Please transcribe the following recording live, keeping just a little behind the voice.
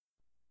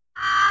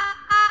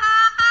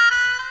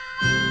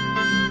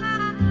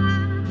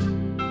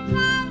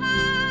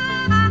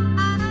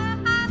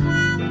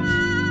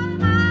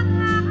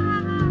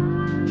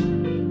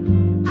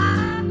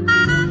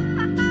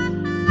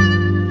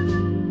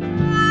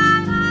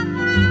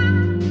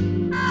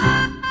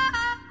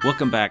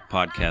Welcome back,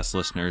 podcast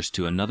listeners,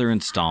 to another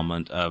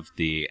installment of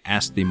the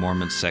Ask the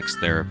Mormon Sex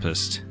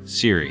Therapist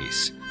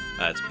series.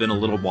 It's been a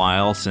little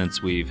while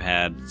since we've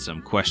had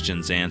some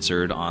questions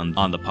answered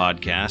on the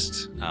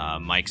podcast.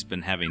 Mike's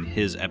been having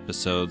his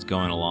episodes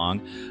going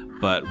along,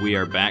 but we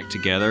are back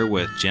together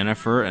with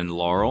Jennifer and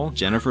Laurel.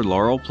 Jennifer,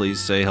 Laurel, please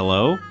say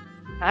hello.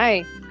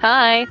 Hi.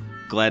 Hi.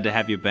 Glad to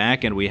have you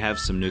back, and we have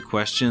some new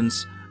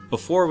questions.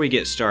 Before we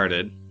get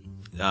started,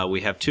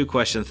 we have two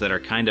questions that are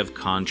kind of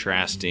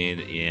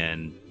contrasting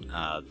in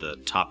the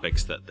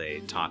topics that they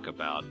talk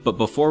about. But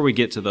before we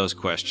get to those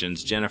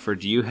questions, Jennifer,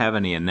 do you have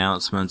any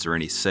announcements or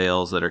any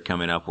sales that are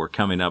coming up? We're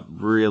coming up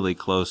really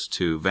close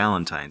to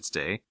Valentine's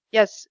Day.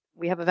 Yes,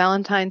 we have a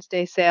Valentine's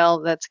Day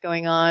sale that's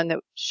going on that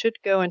should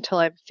go until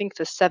I think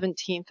the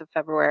 17th of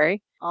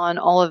February on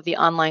all of the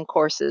online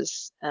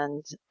courses.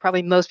 And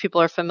probably most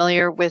people are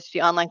familiar with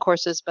the online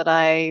courses, but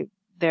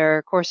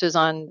they're courses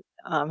on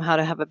how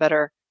to have a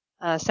better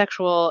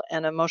sexual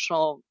and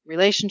emotional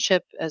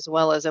relationship, as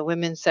well as a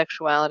women's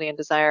sexuality and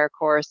desire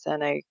course,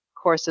 and a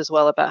course as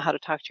well about how to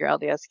talk to your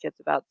LDS kids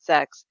about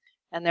sex.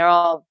 And they're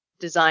all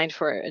designed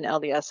for an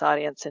LDS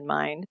audience in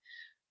mind.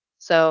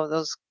 So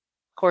those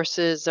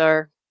courses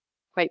are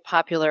quite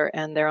popular,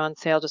 and they're on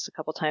sale just a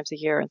couple times a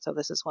year. And so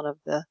this is one of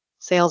the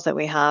sales that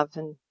we have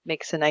and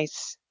makes a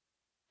nice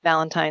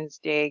Valentine's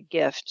Day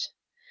gift.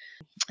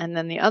 And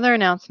then the other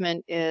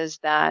announcement is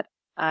that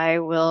I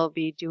will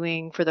be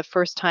doing for the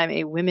first time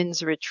a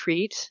women's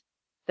retreat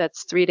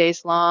that's 3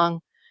 days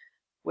long,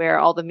 where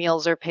all the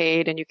meals are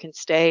paid and you can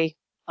stay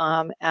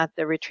at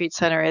the retreat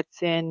center.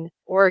 It's in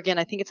Oregon.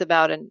 I think it's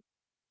about a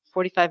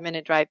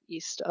 45-minute drive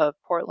east of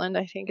Portland,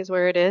 I think is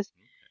where it is.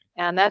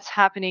 And that's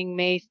happening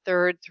May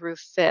 3rd through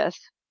 5th.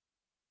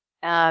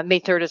 May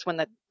 3rd is when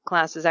the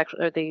class is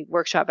actually, or the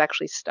workshop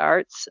actually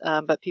starts,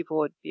 but people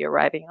would be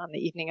arriving on the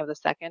evening of the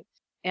 2nd.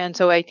 And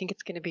so I think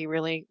it's going to be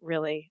really,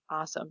 really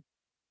awesome.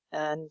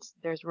 And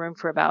there's room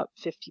for about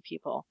 50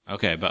 people.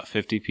 Okay, about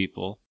 50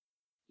 people.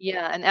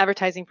 Yeah, and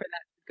advertising for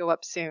that will go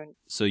up soon.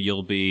 So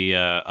you'll be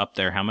up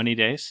there how many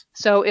days?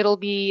 So it'll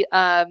be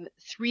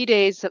 3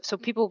 days. So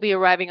people will be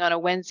arriving on a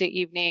Wednesday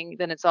evening.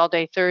 Then it's all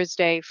day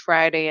Thursday,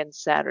 Friday, and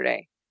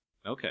Saturday.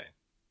 Okay.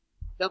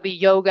 There'll be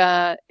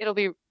yoga. It'll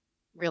be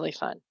really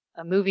fun.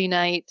 A movie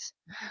night.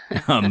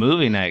 A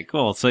movie night,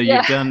 cool. So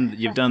you've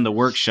done the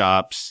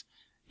workshops.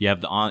 You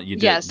have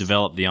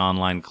developed the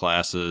online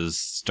classes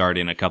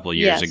starting a couple of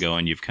years ago,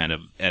 and you've kind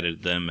of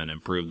edited them and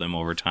improved them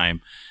over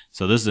time.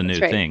 So this is a new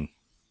thing.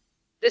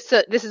 This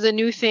is a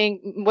new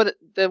thing.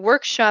 The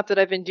workshop that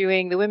I've been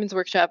doing, the women's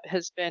workshop,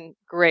 has been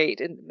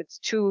great, and it's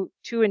two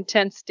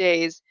intense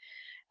days.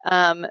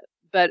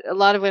 But a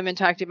lot of women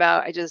talked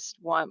about, I just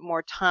want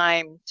more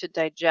time to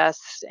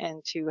digest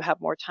and to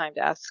have more time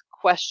to ask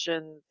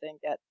questions and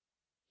get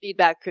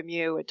feedback from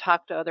you and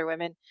talk to other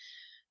women.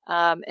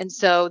 And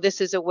so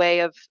this is a way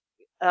of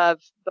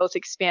both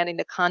expanding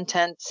the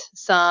content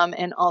some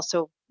and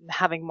also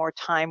having more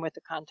time with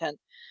the content.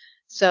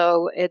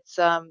 So it's,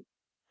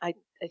 I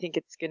think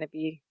it's going to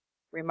be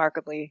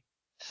remarkably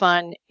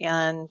fun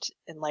and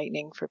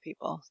enlightening for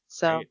people.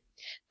 So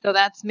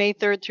that's May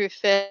 3rd through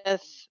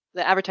 5th.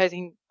 The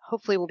advertising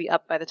hopefully will be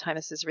up by the time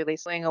this is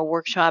released. Doing a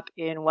workshop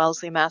in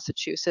Wellesley,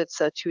 Massachusetts,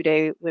 a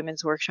 2-day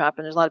women's workshop.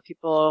 And there's a lot of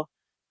people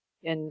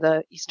in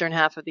the eastern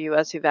half of the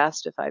U.S. who've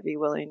asked if I'd be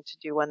willing to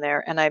do one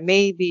there. And I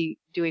may be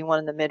doing one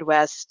in the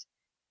Midwest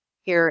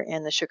here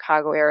in the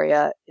Chicago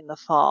area in the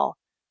fall.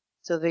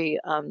 So the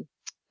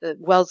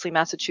Wellesley,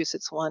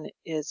 Massachusetts one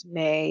is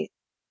May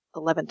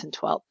 11th and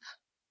 12th.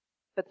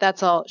 But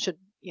that's all, should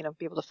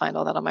be able to find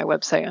all that on my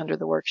website under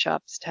the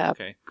workshops tab.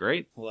 Okay,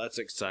 great. Well, that's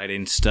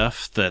exciting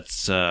stuff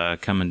that's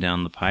coming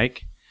down the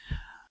pike.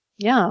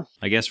 Yeah.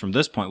 I guess from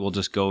this point, we'll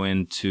just go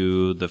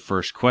into the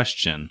first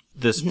question.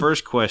 This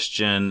first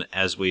question,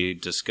 as we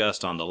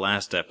discussed on the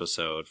last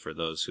episode, for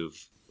those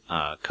who've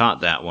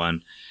caught that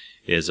one,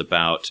 is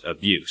about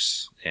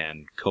abuse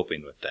and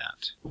coping with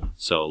that.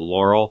 So,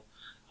 Laurel,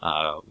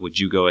 would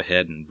you go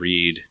ahead and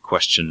read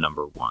question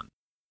number 1?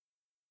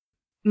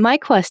 My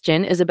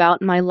question is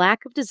about my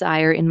lack of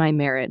desire in my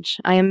marriage.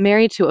 I am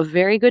married to a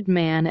very good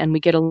man and we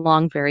get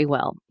along very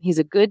well. He's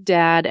a good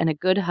dad and a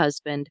good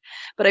husband,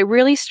 but I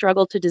really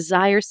struggle to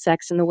desire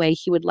sex in the way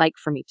he would like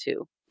for me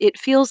to. It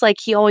feels like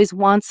he always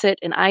wants it,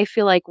 and I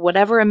feel like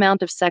whatever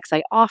amount of sex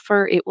I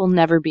offer, it will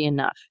never be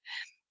enough.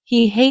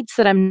 He hates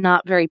that I'm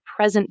not very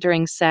present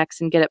during sex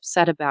and get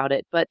upset about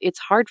it, but it's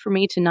hard for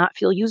me to not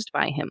feel used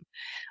by him.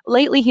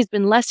 Lately, he's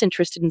been less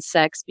interested in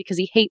sex because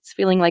he hates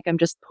feeling like I'm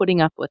just putting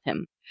up with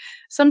him.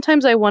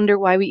 Sometimes I wonder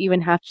why we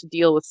even have to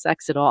deal with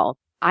sex at all.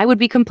 I would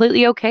be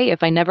completely okay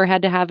if I never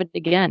had to have it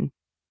again.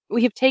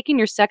 We have taken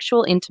your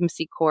sexual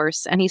intimacy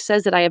course, and he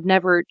says that I have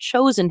never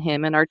chosen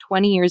him in our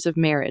 20 years of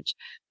marriage.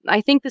 I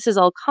think this is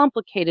all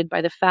complicated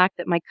by the fact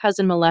that my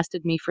cousin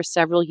molested me for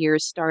several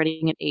years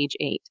starting at age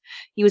 8.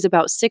 He was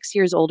about 6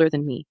 years older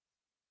than me.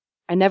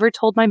 I never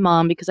told my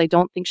mom because I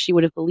don't think she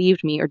would have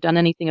believed me or done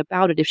anything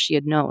about it if she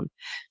had known.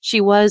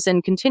 She was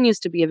and continues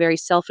to be a very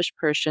selfish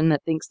person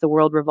that thinks the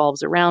world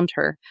revolves around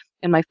her,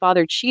 and my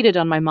father cheated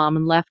on my mom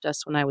and left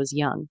us when I was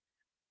young.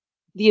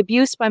 The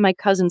abuse by my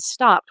cousin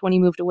stopped when he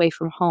moved away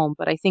from home,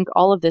 but I think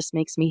all of this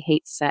makes me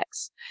hate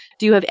sex.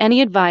 Do you have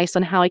any advice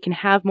on how I can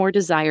have more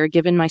desire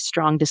given my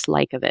strong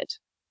dislike of it?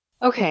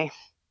 Okay.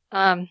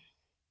 Um,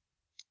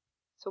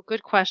 so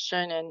good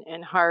question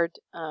and hard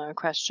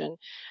question.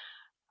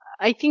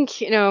 I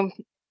think, I'm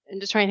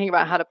just trying to think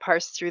about how to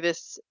parse through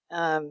this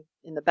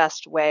in the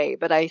best way.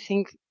 But I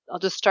think I'll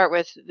just start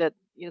with that,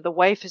 the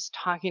wife is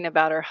talking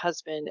about her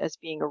husband as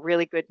being a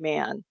really good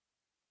man,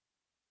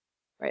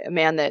 right? A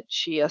man that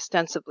she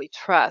ostensibly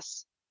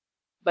trusts,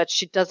 but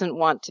she doesn't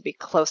want to be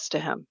close to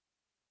him,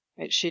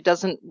 right? She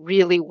doesn't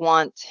really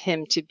want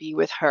him to be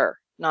with her,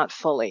 not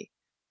fully.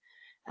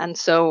 And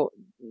so,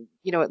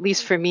 at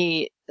least for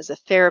me as a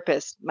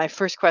therapist, my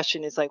first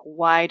question is like,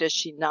 why does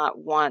she not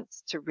want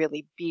to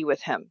really be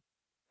with him?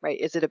 Right?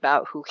 Is it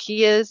about who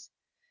he is?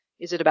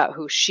 Is it about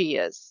who she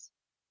is?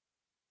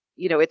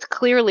 It's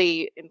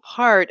clearly in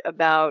part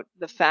about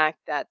the fact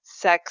that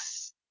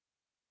sex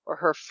or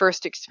her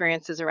first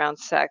experiences around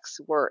sex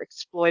were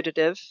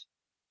exploitative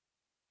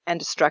and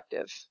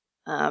destructive.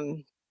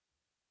 And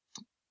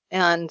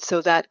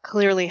so that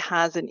clearly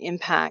has an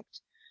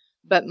impact.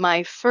 But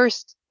my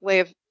first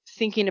way of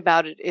thinking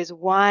about it is,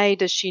 why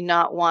does she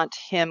not want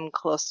him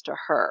close to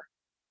her?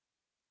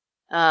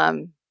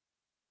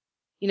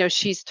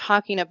 She's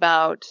talking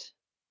about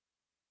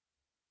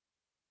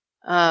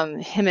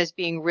him as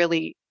being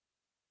really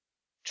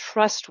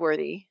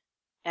trustworthy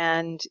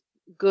and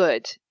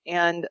good.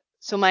 And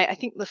so I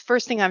think the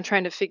first thing I'm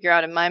trying to figure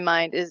out in my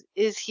mind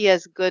is he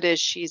as good as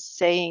she's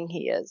saying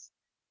he is?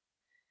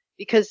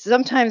 Because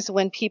sometimes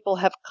when people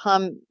have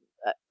come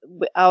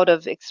out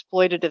of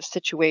exploitative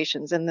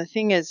situations, and the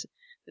thing is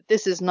that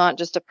this is not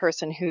just a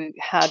person who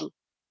had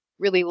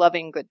really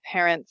loving, good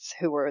parents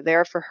who were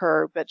there for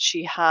her, but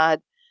she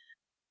had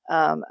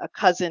a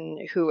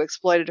cousin who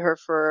exploited her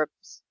for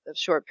a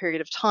short period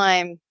of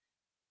time,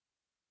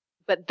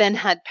 but then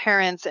had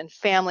parents and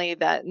family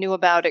that knew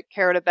about it,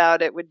 cared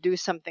about it, would do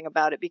something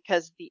about it,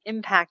 because the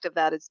impact of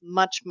that is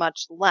much,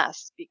 much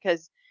less,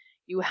 because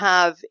you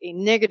have a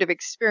negative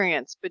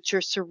experience, but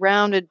you're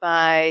surrounded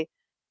by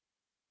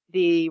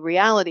the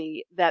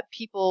reality that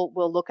people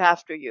will look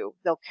after you,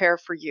 they'll care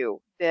for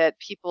you, that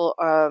people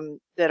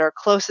that are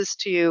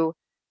closest to you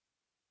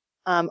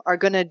are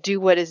going to do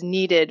what is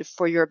needed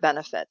for your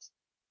benefit.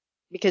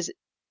 Because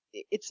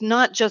it's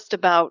not just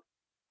about,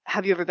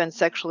 have you ever been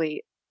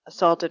sexually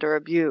assaulted or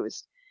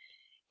abused?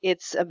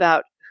 It's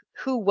about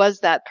who was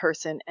that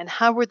person and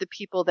how were the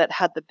people that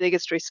had the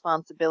biggest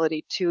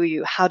responsibility to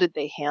you, how did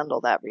they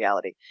handle that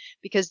reality?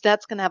 Because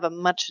that's going to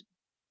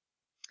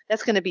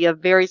be a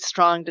very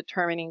strong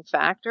determining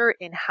factor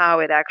in how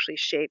it actually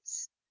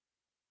shapes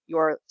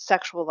your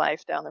sexual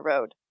life down the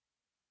road.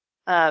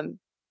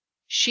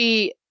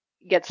 She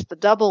gets the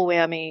double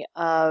whammy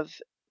of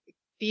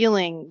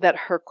feeling that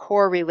her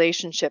core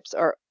relationships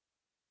are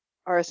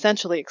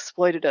essentially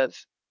exploitative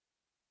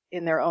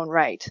in their own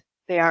right.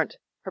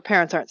 Her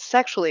parents aren't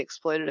sexually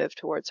exploitative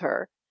towards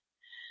her,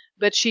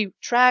 but she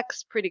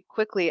tracks pretty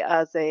quickly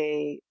as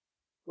a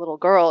little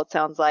girl, it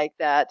sounds like,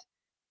 that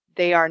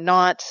they are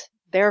not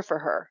there for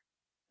her,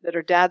 that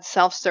her dad's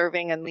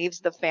self-serving and leaves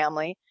the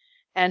family,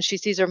 and she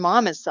sees her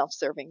mom as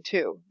self-serving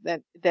too,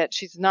 that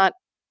she's not,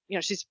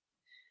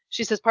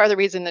 she says part of the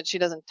reason that she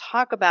doesn't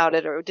talk about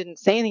it or didn't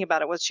say anything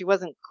about it was she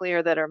wasn't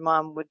clear that her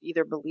mom would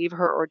either believe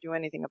her or do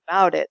anything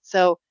about it.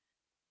 So,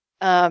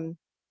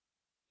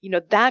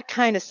 that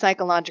kind of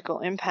psychological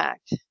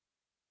impact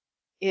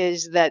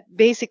is that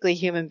basically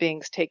human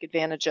beings take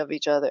advantage of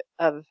each other,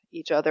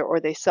 or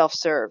they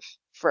self-serve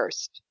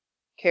first,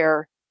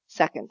 care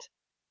second,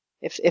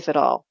 if at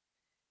all.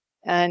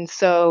 And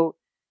so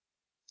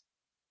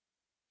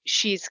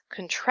she's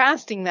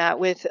contrasting that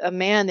with a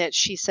man that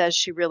she says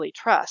she really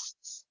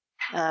trusts.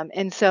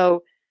 And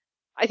so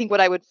I think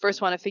what I would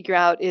first want to figure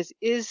out is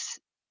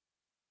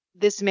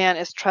this man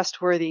as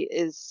trustworthy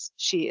as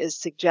she is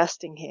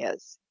suggesting he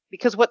is?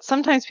 Because what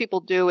sometimes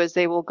people do is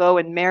they will go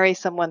and marry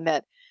someone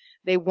that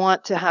they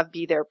want to have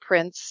be their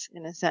prince,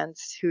 in a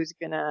sense, who's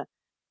going to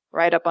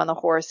ride up on the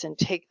horse and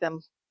take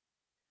them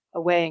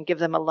away and give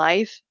them a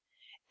life.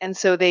 And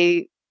so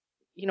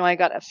I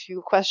got a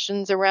few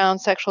questions around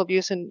sexual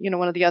abuse. And,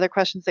 one of the other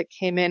questions that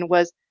came in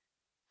was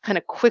kind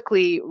of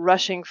quickly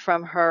rushing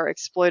from her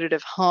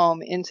exploitative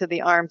home into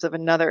the arms of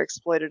another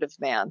exploitative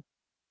man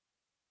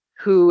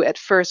who at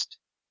first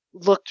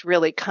looked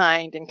really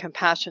kind and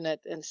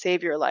compassionate and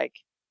savior-like.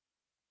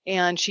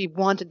 And she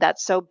wanted that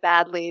so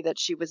badly that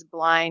she was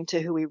blind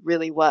to who he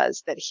really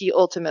was, that he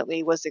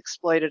ultimately was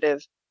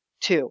exploitative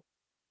too.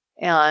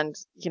 And,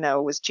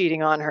 was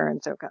cheating on her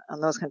and so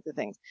on, those kinds of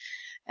things.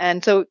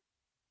 And so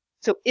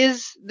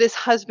is this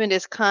husband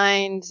as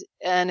kind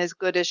and as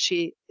good as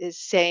she is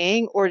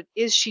saying, or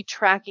is she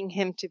tracking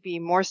him to be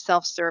more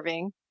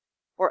self-serving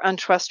or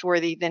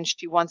untrustworthy than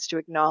she wants to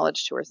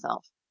acknowledge to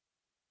herself?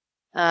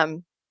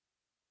 And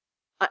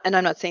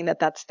I'm not saying that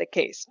that's the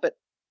case, but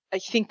I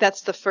think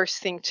that's the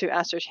first thing to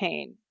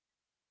ascertain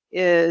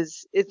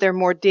is there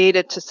more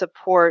data to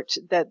support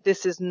that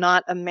this is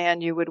not a man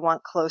you would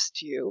want close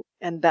to you?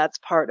 And that's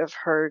part of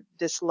her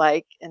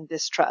dislike and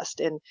distrust.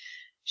 And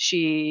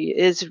she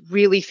is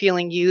really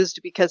feeling used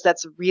because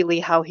that's really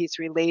how he's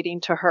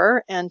relating to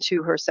her and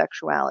to her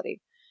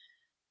sexuality.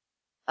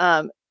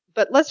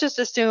 But let's just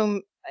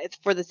assume,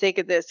 for the sake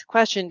of this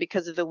question,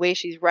 because of the way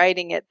she's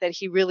writing it, that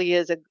he really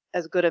is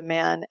as good a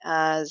man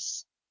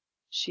as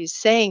she's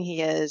saying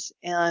he is,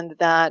 and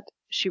that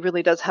she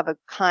really does have a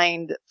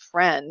kind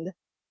friend,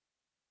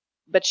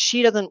 but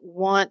she doesn't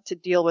want to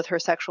deal with her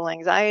sexual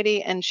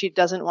anxiety, and she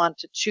doesn't want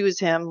to choose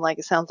him, like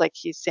it sounds like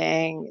he's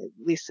saying,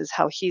 at least is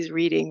how he's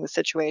reading the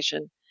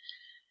situation.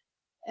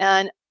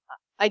 And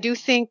I do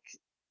think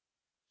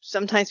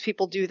sometimes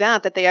people do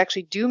that they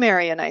actually do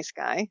marry a nice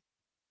guy,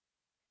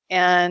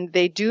 and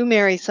they do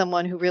marry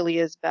someone who really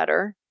is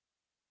better,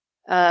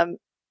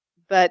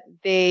 but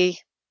they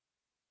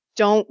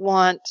don't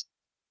want,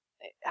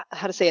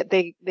 how to say it,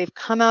 they've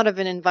come out of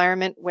an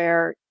environment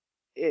where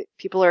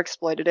people are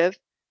exploitative,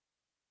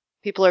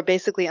 people are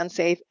basically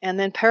unsafe, and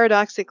then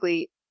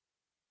paradoxically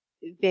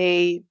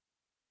they,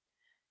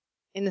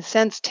 in a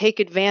sense, take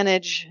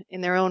advantage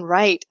in their own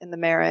right in the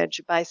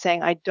marriage by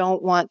saying, I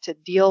don't want to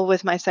deal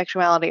with my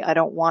sexuality, I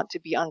don't want to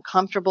be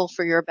uncomfortable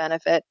for your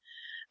benefit,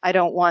 I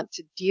don't want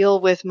to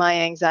deal with my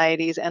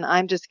anxieties, and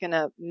I'm just going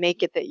to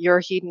make it that you're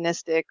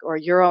hedonistic or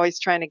you're always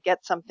trying to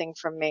get something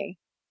from me.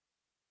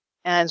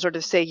 And sort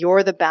of say,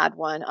 you're the bad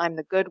one, I'm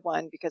the good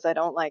one because I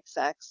don't like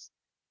sex,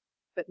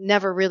 but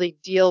never really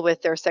deal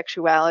with their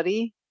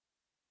sexuality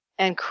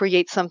and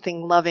create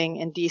something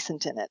loving and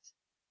decent in it.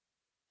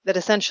 That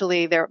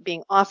essentially they're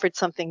being offered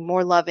something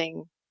more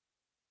loving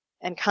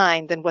and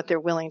kind than what they're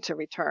willing to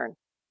return.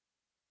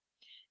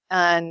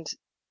 And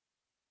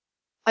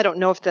I don't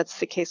know if that's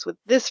the case with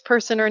this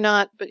person or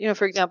not, but,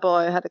 for example,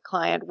 I had a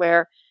client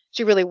where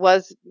she really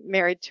was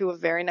married to a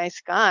very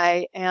nice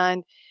guy,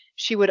 and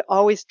she would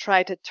always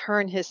try to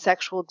turn his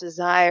sexual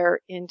desire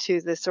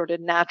into this sort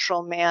of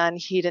natural man,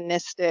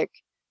 hedonistic,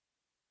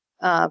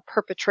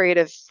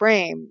 perpetrative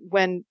frame,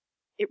 when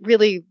it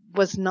really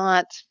was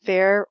not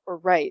fair or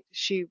right.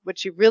 What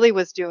she really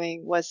was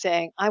doing was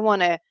saying, I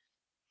want to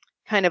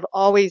kind of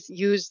always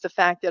use the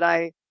fact that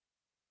I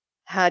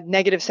had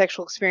negative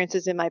sexual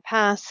experiences in my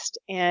past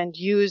and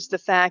use the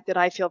fact that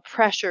I feel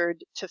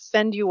pressured to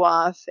fend you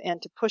off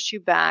and to push you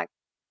back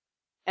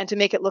and to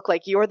make it look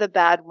like you're the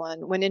bad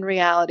one, when in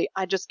reality,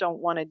 I just don't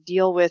want to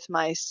deal with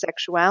my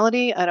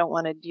sexuality. I don't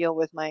want to deal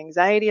with my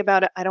anxiety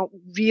about it. I don't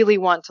really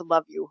want to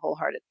love you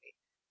wholeheartedly.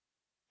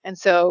 And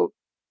so,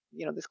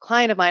 this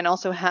client of mine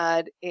also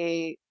had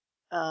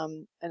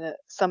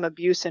some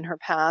abuse in her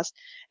past,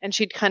 and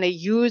she'd kind of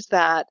use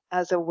that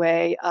as a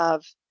way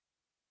of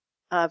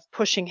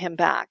pushing him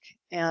back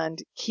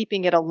and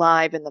keeping it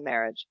alive in the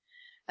marriage.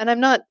 And I'm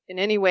not in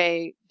any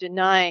way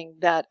denying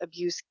that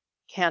abuse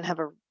can have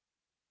a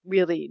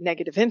really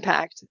negative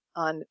impact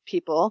on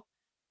people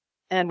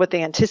and what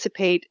they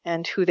anticipate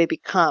and who they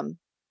become.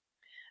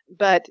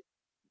 But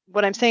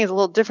what I'm saying is a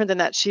little different than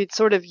that. She'd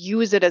sort of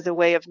use it as a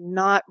way of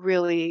not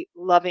really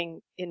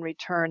loving in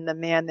return the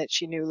man that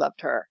she knew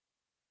loved her.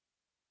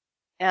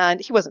 And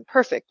he wasn't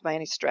perfect by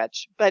any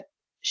stretch, but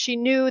she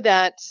knew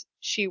that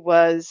she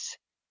was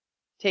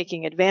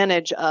taking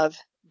advantage of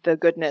the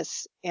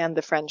goodness and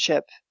the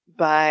friendship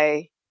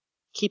by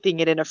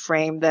keeping it in a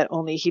frame that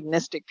only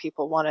hedonistic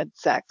people wanted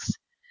sex.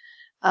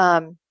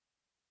 And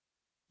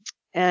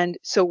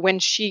so when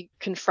she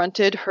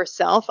confronted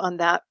herself on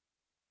that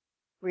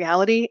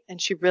reality,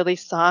 and she really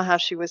saw how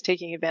she was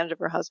taking advantage of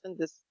her husband,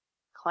 this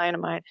client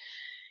of mine,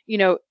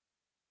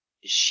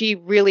 she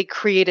really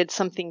created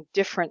something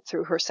different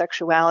through her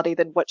sexuality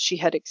than what she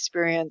had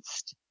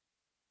experienced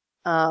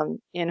in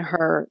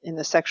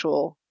the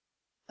sexual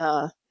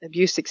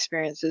abuse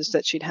experiences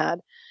that she'd had,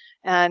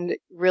 and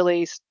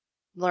really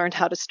learned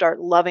how to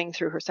start loving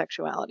through her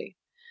sexuality.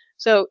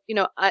 So,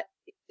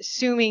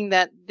 assuming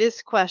that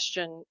this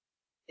question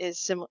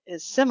is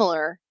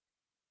similar,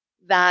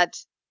 that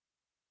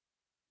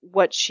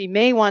what she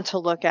may want to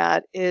look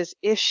at is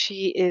if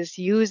she is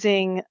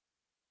using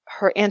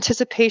her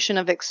anticipation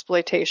of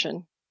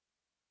exploitation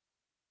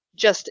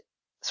just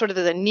sort of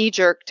as a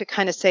knee-jerk to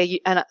kind of say,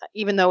 and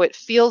even though it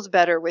feels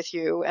better with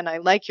you and I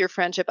like your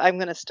friendship, I'm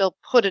going to still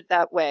put it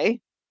that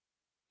way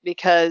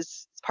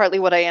because it's partly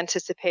what I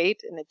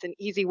anticipate, and it's an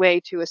easy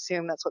way to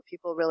assume that's what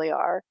people really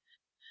are,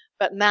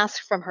 but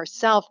mask from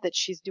herself that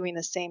she's doing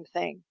the same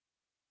thing,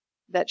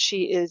 that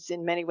she is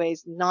in many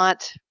ways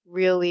not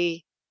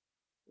really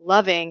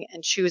loving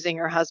and choosing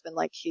her husband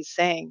like he's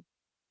saying,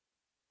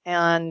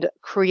 and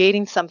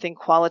creating something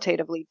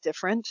qualitatively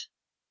different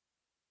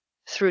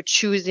through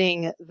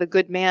choosing the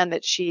good man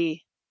that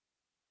she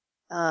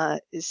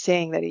is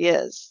saying that he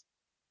is.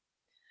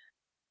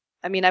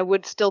 I mean, I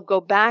would still go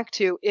back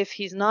to, if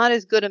he's not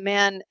as good a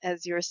man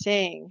as you're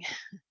saying,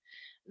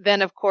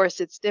 then of course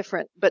it's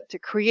different. But to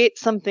create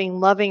something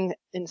loving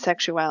in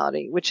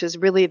sexuality, which is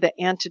really the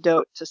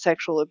antidote to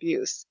sexual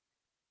abuse,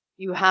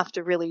 you have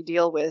to really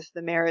deal with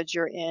the marriage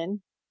you're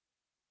in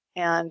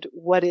and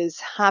what is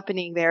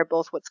happening there,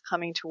 both what's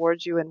coming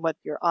towards you and what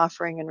you're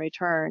offering in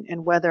return,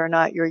 and whether or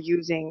not you're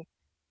using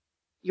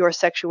your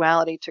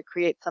sexuality to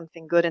create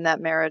something good in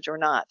that marriage or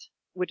not,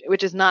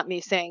 which is not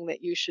me saying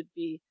that you should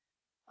be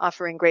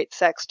offering great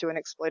sex to an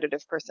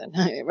exploitative person,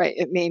 right?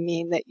 It may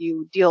mean that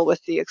you deal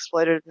with the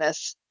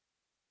exploitativeness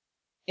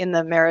in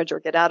the marriage or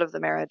get out of the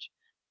marriage.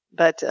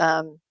 But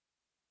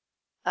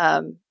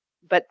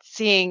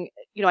seeing,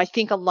 I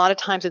think a lot of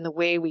times in the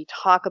way we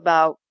talk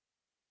about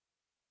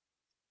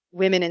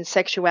women and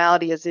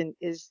sexuality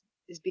is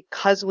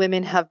because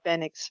women have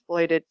been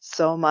exploited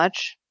so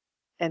much,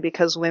 and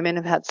because women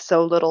have had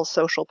so little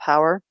social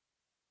power,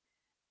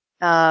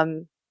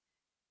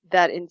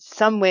 that in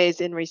some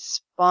ways, in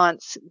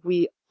response,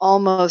 we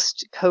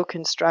almost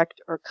co-construct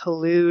or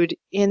collude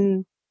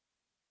in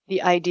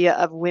the idea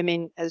of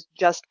women as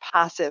just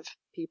passive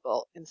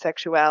people in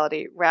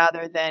sexuality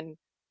rather than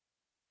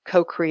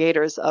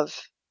co-creators of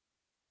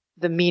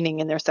the meaning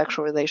in their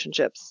sexual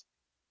relationships.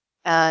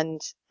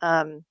 And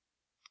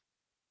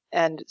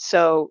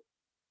so,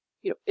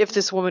 if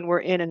this woman were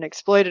in an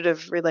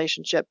exploitative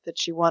relationship that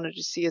she wanted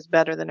to see as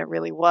better than it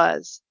really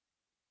was,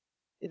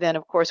 then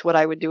of course what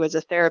I would do as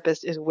a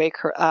therapist is wake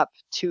her up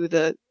to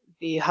the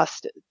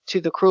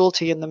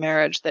cruelty in the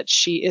marriage that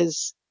she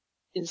is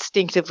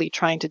instinctively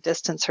trying to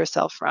distance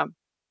herself from,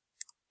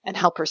 and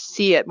help her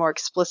see it more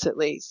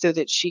explicitly so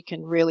that she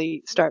can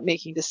really start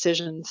making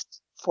decisions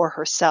for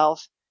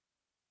herself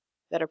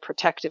that are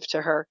protective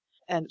to her,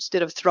 and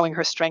instead of throwing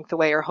her strength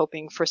away or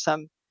hoping for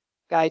some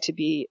guy to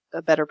be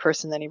a better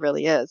person than he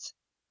really is.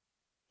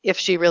 If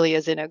she really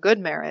is in a good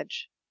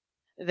marriage,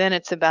 then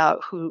it's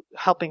about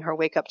helping her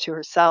wake up to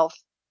herself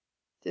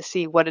to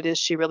see what it is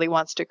she really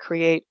wants to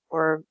create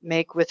or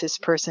make with this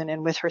person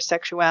and with her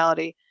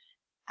sexuality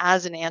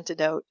as an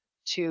antidote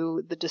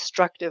to the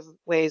destructive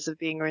ways of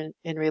being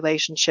in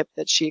relationship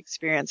that she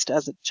experienced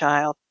as a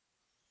child.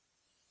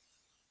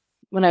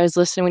 When I was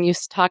listening, when you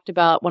talked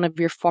about one of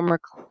your former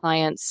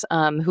clients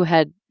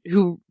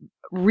who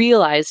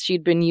realized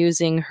she'd been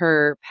using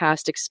her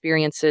past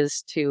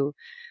experiences to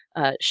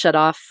shut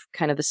off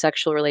kind of the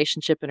sexual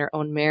relationship in her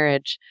own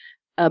marriage.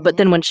 But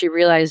then when she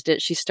realized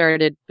it, she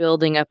started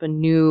building up a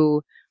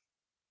new,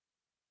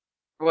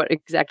 what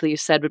exactly you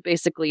said, but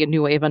basically a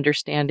new way of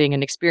understanding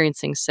and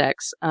experiencing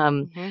sex.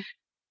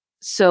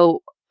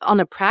 So on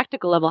a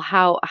practical level,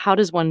 how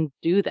does one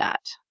do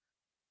that?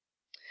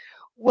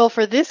 Well,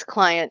 for this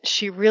client,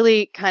 she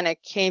really kind of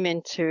came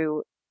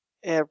into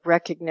a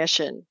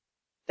recognition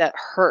that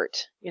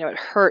hurt. It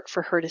hurt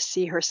for her to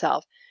see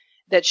herself,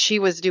 that she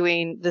was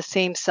doing the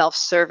same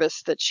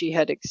self-service that she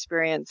had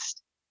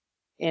experienced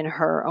in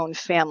her own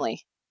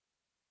family.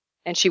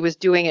 And she was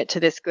doing it to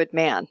this good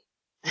man.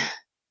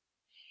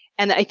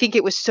 And I think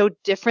it was so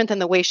different than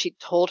the way she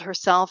told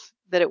herself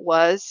that it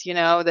was,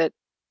 that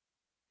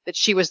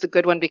she was the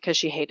good one because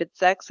she hated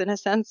sex, in a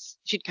sense.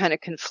 She'd kind of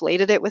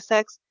conflated it with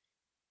sex.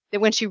 That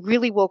when she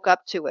really woke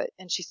up to it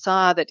and she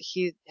saw that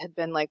he had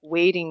been like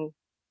waiting,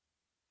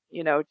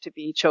 to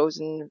be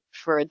chosen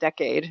for a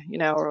decade,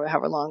 or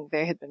however long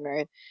they had been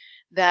married,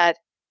 that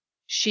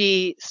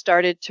she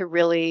started to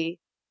really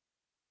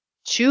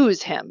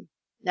choose him.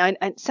 Now,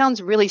 it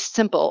sounds really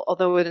simple,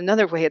 although in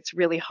another way it's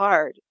really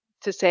hard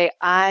to say,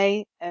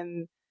 I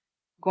am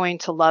going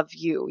to love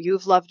you.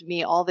 You've loved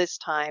me all this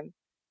time,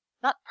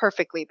 not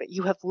perfectly, but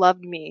you have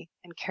loved me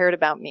and cared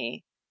about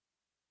me.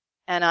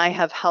 And I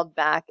have held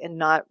back and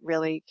not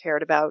really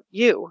cared about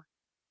you.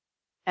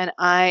 And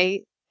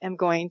I am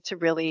going to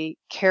really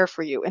care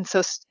for you. And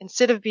so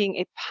instead of being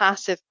a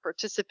passive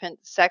participant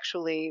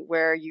sexually,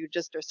 where you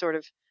just are sort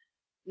of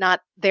not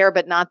there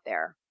but not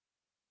there,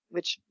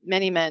 which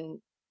many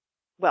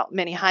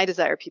high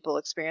desire people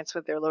experience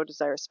with their low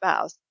desire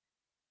spouse,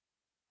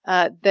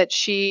 that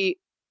she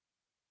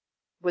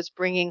was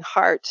bringing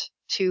heart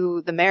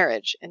to the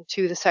marriage and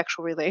to the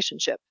sexual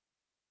relationship.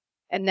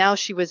 And now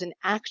she was an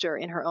actor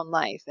in her own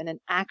life and an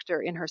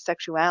actor in her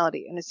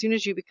sexuality. And as soon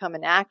as you become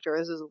an actor,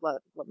 this is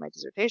what my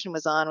dissertation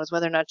was on, was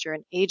whether or not you're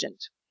an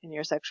agent in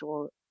your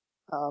sexual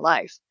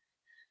life.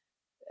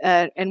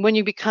 And when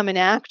you become an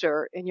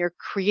actor and you're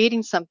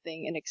creating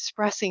something and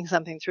expressing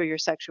something through your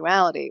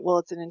sexuality, well,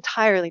 it's an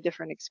entirely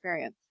different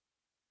experience.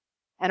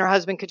 And her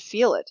husband could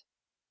feel it.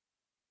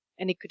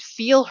 And he could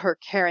feel her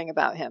caring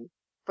about him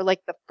for like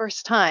the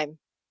first time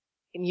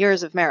in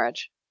years of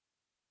marriage.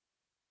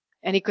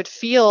 And he could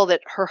feel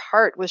that her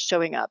heart was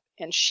showing up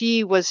and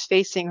she was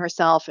facing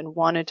herself and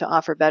wanted to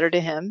offer better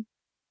to him.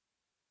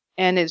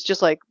 And it's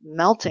just like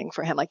melting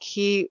for him. Like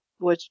he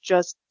was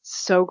just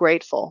so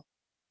grateful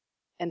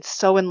and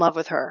so in love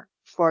with her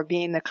for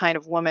being the kind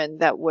of woman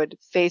that would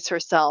face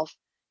herself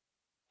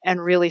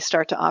and really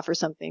start to offer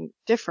something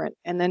different.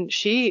 And then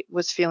she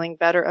was feeling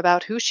better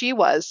about who she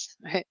was,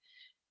 right?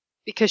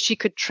 Because she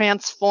could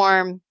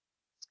transform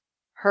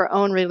her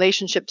own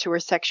relationship to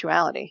her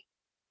sexuality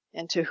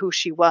and to who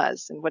she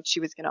was and what she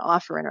was going to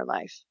offer in her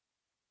life.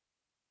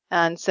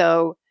 And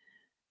so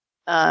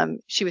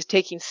she was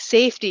taking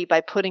safety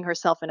by putting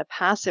herself in a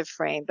passive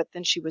frame, but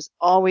then she was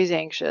always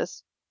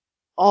anxious,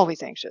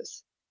 always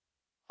anxious,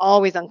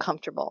 always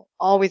uncomfortable,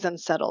 always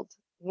unsettled,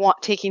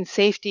 taking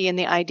safety in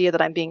the idea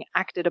that I'm being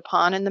acted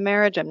upon in the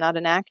marriage. I'm not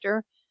an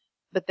actor,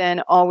 but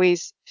then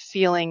always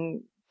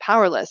feeling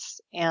powerless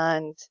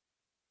and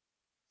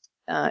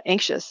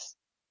anxious.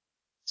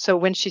 So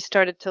when she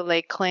started to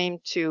lay claim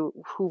to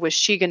who was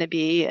she going to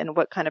be and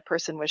what kind of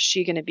person was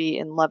she going to be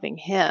in loving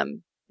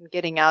him, and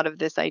getting out of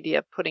this idea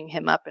of putting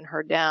him up and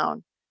her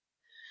down,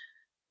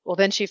 well,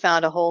 then she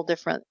found a whole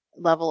different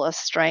level of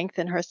strength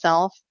in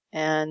herself.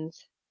 And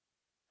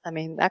I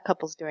mean, that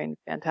couple's doing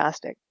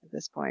fantastic at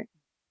this point.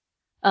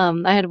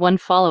 I had one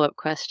follow-up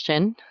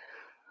question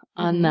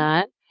on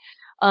that.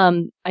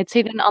 I'd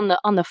say then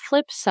on the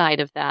flip side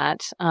of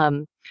that,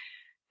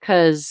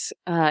 because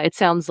it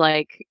sounds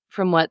like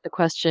from what the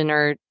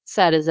questioner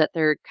said is that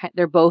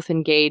they're both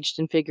engaged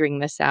in figuring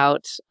this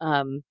out.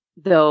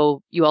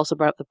 Though you also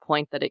brought up the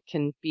point that it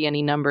can be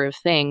any number of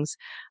things.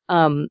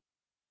 On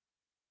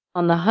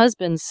the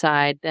husband's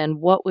side, then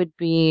what would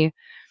be?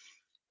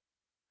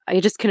 I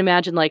just can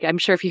imagine, like, I'm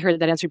sure if you heard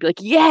that answer, you'd be like,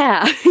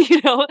 yeah,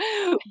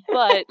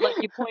 but like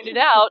you pointed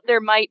out,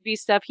 there might be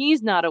stuff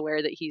he's not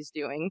aware that he's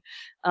doing,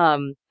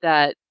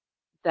 that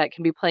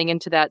can be playing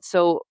into that.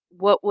 So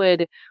what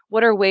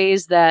are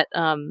ways that,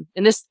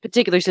 in this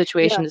particular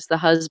situation, is the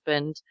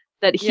husband,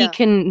 that he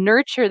can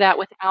nurture that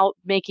without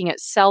making it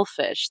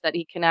selfish, that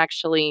he can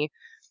actually,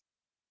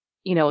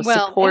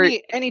 support.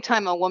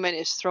 Anytime a woman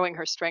is throwing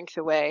her strength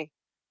away,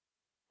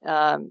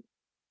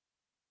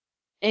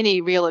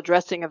 any real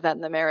addressing of that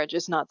in the marriage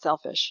is not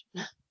selfish.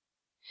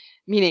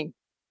 Meaning,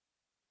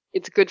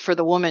 it's good for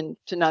the woman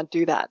to not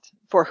do that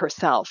for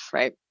herself,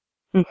 right?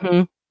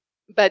 Mm-hmm.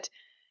 But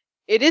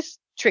it is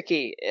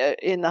tricky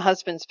in the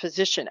husband's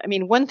position. I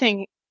mean, one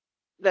thing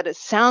that it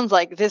sounds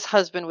like this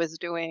husband was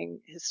doing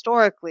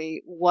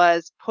historically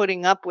was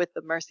putting up with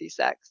the mercy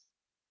sex.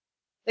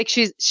 Like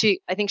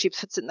I think she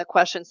puts it in the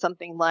question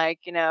something like,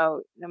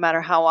 no matter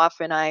how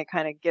often I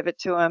kind of give it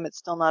to him, it's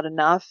still not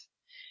enough.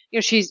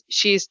 She's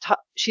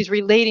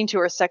relating to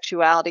her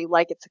sexuality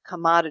like it's a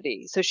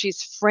commodity. So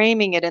she's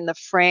framing it in the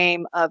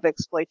frame of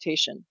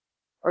exploitation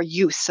or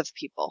use of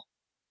people.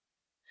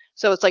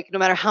 So it's like, no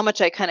matter how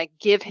much I kind of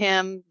give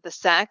him the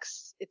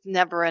sex, it's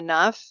never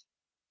enough.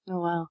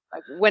 Oh, wow.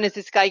 Like, when is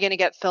this guy going to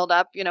get filled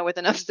up, with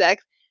enough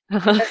sex?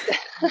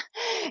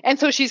 And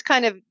so she's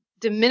kind of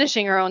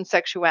diminishing her own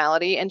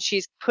sexuality, and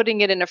she's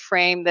putting it in a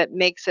frame that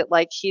makes it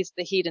like he's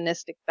the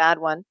hedonistic bad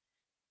one.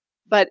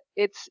 But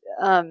it's,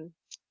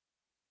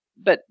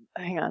 but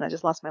hang on, I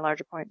just lost my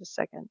larger point in a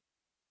second.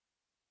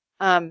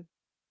 And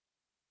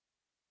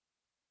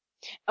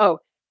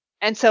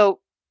so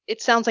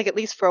it sounds like, at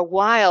least for a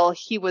while,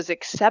 he was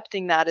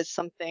accepting that as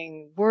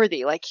something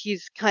worthy. Like,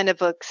 he's kind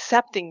of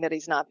accepting that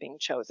he's not being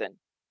chosen.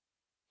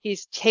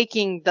 He's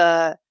taking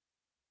the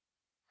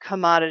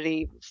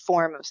commodity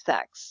form of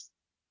sex.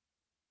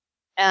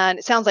 And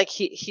it sounds like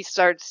he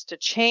starts to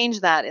change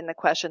that in the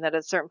question, that at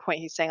a certain point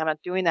he's saying, I'm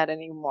not doing that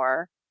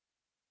anymore.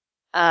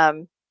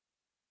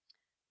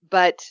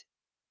 But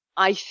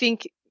I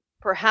think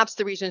perhaps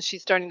the reason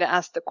she's starting to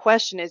ask the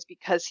question is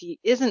because he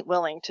isn't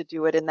willing to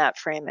do it in that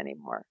frame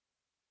anymore.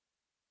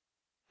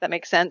 That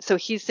makes sense? So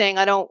he's saying,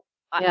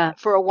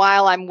 for a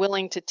while, I'm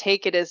willing to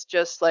take it as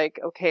just like,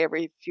 okay,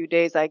 every few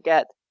days I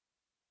get,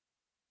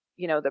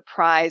 the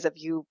prize of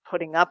you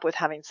putting up with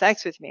having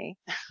sex with me.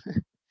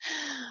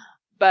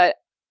 But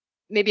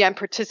maybe I'm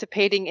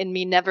participating in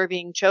me never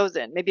being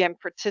chosen. Maybe I'm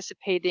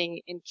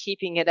participating in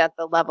keeping it at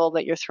the level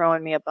that you're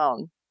throwing me a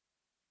bone,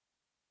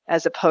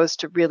 as opposed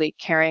to really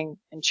caring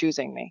and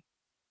choosing me.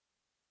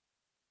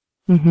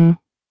 Mm-hmm.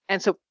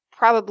 And so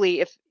probably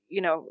if,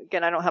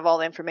 again, I don't have all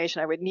the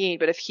information I would need,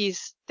 but if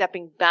he's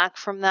stepping back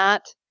from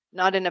that,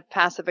 not in a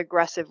passive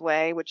aggressive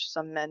way, which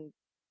some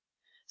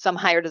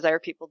higher desire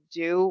people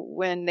do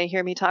when they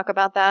hear me talk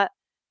about that,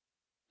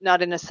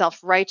 not in a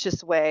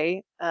self-righteous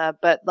way,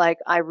 but like,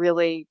 I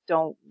really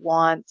don't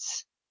want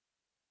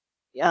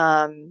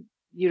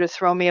you to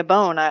throw me a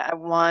bone. I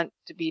want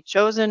to be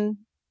chosen.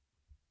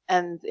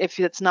 And if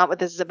it's not what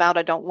this is about,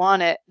 I don't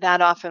want it.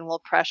 That often will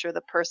pressure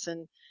the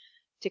person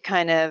to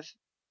kind of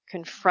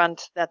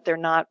confront that they're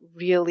not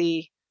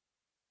really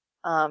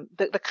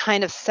the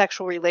kind of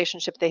sexual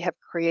relationship they have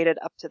created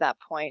up to that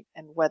point,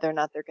 and whether or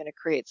not they're going to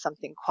create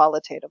something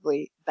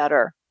qualitatively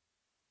better.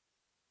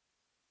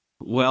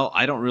 Well,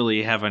 I don't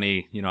really have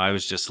any, I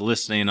was just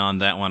listening on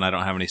that one. I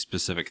don't have any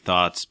specific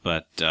thoughts,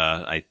 but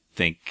I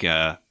think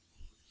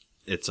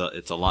it's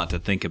a lot to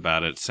think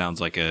about. It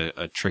sounds like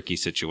a tricky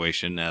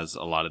situation, as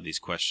a lot of these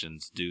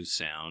questions do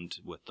sound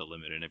with the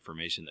limited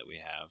information that we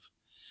have.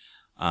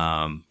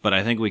 But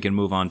I think we can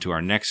move on to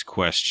our next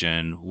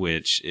question,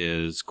 which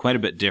is quite a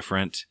bit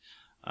different.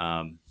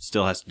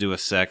 Still has to do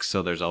with sex,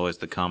 so there's always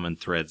the common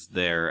threads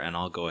there, and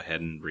I'll go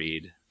ahead and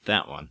read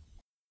that one.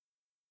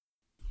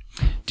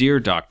 Dear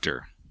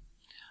Doctor,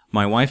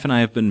 my wife and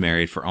I have been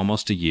married for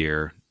almost a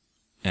year,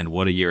 and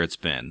what a year it's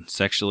been.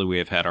 Sexually, we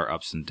have had our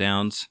ups and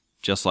downs.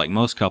 Just like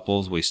most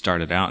couples, we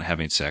started out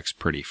having sex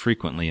pretty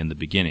frequently in the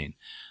beginning,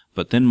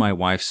 but then my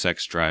wife's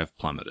sex drive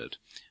plummeted.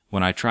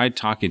 When I tried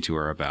talking to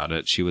her about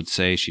it, she would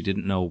say she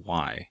didn't know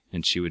why,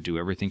 and she would do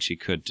everything she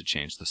could to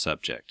change the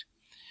subject.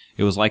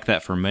 It was like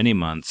that for many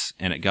months,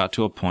 and it got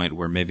to a point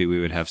where maybe we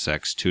would have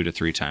sex 2 to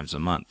 3 times a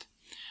month.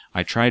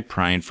 I tried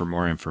prying for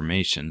more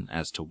information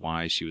as to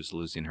why she was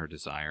losing her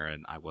desire,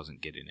 and I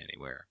wasn't getting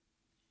anywhere.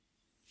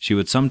 She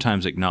would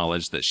sometimes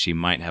acknowledge that she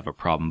might have a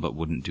problem but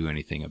wouldn't do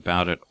anything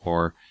about it,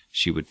 or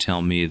she would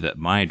tell me that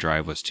my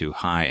drive was too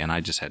high and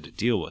I just had to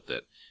deal with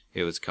it.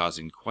 It was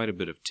causing quite a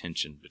bit of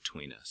tension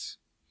between us.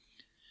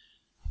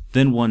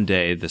 Then one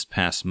day, this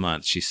past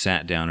month, she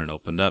sat down and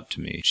opened up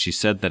to me. She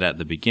said that at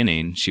the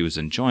beginning, she was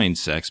enjoying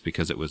sex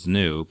because it was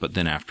new, but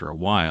then after a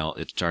while,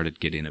 it started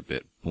getting a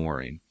bit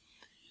boring.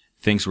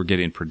 Things were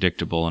getting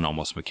predictable and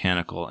almost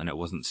mechanical, and it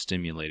wasn't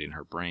stimulating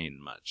her brain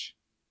much.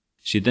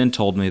 She then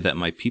told me that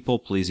my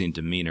people-pleasing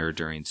demeanor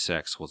during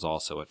sex was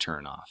also a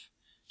turn-off.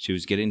 She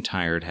was getting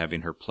tired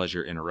having her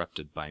pleasure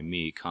interrupted by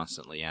me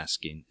constantly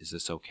asking, "Is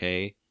this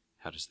okay?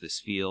 How does this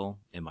feel?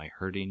 Am I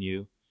hurting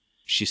you?"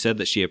 She said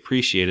that she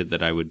appreciated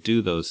that I would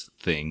do those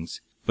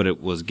things, but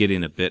it was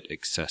getting a bit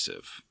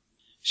excessive.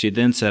 She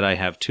then said I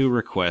have 2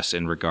 requests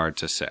in regard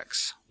to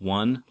sex.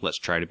 1, let's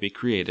try to be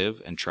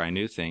creative and try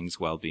new things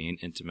while being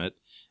intimate.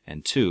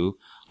 And 2,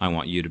 I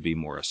want you to be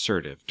more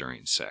assertive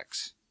during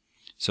sex.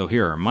 So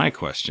here are my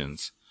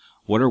questions.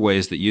 What are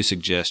ways that you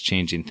suggest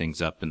changing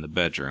things up in the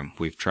bedroom?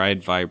 We've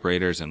tried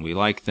vibrators and we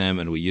like them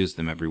and we use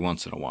them every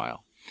once in a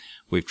while.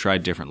 We've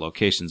tried different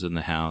locations in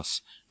the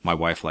house. My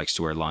wife likes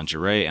to wear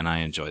lingerie and I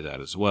enjoy that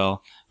as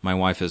well. My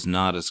wife is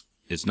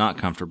not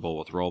comfortable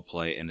with role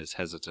play and is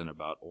hesitant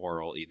about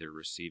oral, either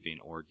receiving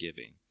or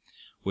giving.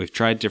 We've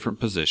tried different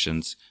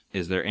positions.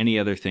 Is there any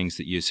other things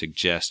that you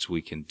suggest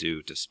we can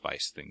do to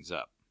spice things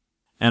up?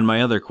 And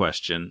my other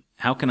question,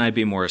 how can I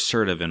be more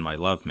assertive in my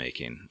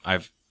lovemaking?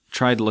 I've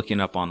tried looking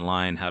up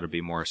online how to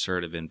be more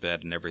assertive in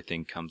bed, and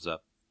everything comes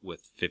up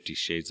with 50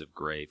 Shades of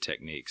Grey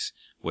techniques,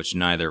 which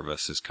neither of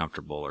us is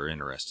comfortable or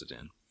interested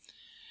in.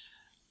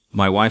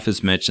 My wife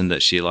has mentioned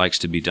that she likes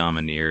to be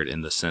domineered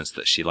in the sense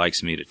that she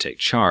likes me to take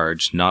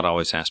charge, not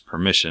always ask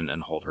permission,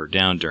 and hold her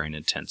down during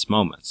intense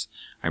moments.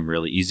 I'm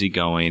really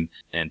easygoing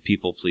and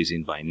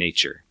people-pleasing by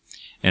nature,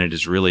 and it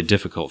is really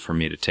difficult for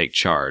me to take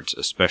charge,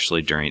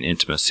 especially during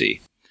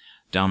intimacy.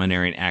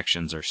 Domineering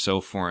actions are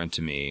so foreign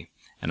to me,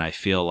 and I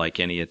feel like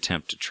any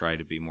attempt to try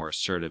to be more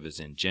assertive is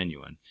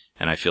ingenuine,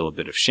 and I feel a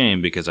bit of shame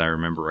because I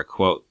remember a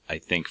quote, I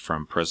think,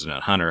 from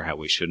President Hunter, how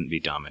we shouldn't be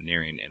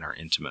domineering in our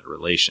intimate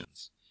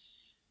relations.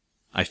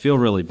 I feel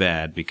really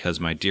bad because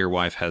my dear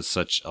wife has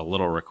such a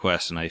little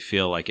request, and I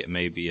feel like it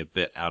may be a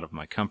bit out of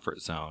my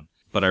comfort zone,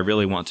 but I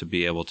really want to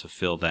be able to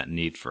fill that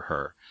need for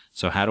her.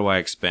 So how do I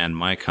expand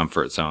my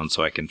comfort zone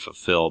so I can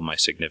fulfill my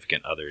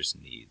significant other's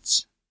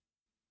needs?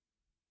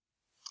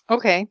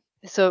 Okay,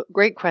 so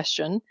great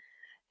question.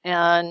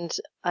 And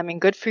I mean,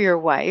 good for your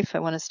wife. I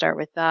want to start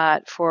with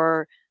that,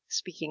 for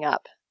speaking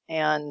up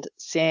and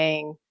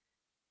saying,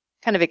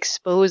 kind of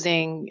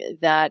exposing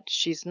that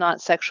she's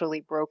not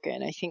sexually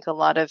broken. I think a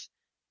lot of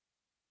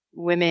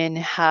women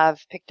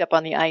have picked up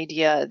on the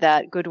idea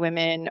that good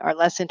women are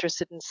less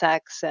interested in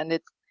sex, and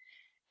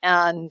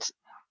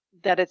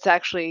that it's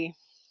actually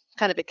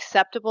kind of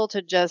acceptable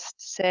to just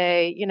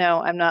say,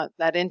 I'm not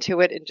that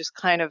into it, and just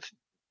kind of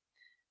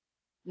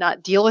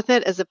not deal with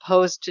it, as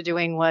opposed to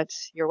doing what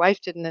your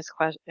wife did in this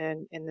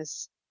question,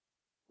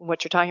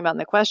 what you're talking about in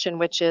the question,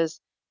 which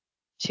is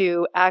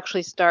to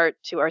actually start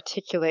to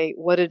articulate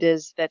what it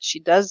is that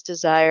she does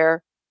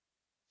desire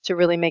to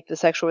really make the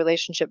sexual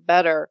relationship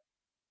better.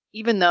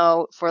 Even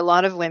though for a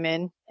lot of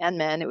women and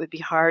men, it would be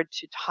hard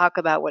to talk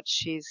about what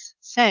she's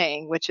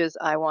saying, which is,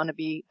 I want to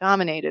be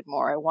dominated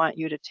more. I want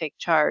you to take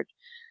charge.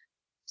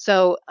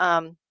 So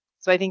I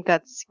think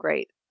that's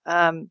great.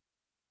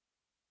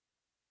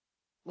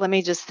 Let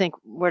me just think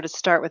where to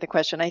start with the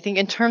question. I think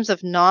in terms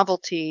of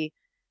novelty,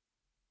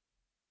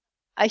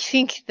 I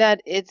think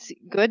that it's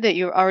good that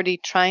you're already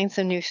trying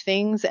some new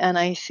things. And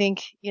I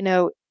think,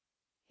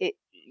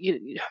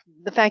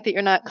 the fact that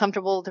you're not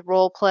comfortable with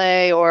role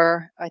play,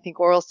 or I think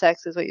oral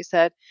sex is what you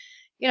said,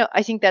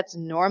 I think that's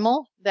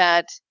normal,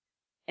 that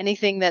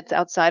anything that's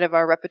outside of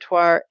our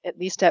repertoire, at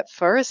least at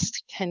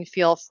first, can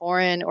feel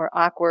foreign or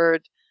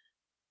awkward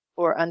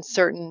or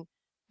uncertain.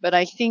 But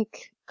I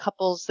think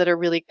couples that are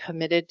really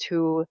committed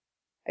to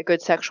a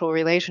good sexual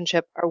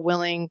relationship are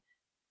willing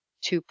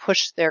to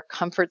push their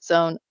comfort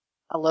zone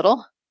a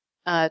little,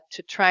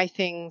 to try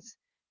things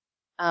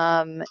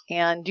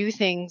and do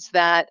things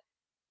that,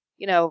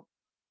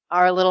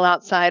 are a little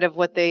outside of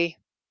what they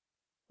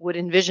would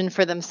envision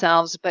for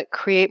themselves, but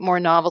create more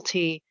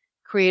novelty,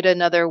 create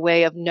another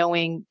way of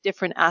knowing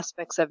different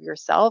aspects of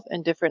yourself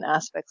and different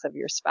aspects of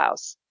your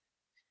spouse.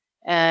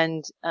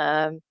 And,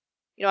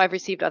 I've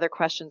received other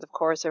questions, of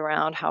course,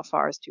 around how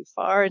far is too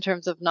far in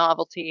terms of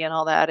novelty and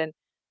all that. And,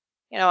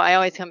 I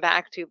always come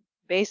back to,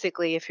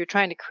 basically, if you're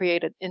trying to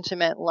create an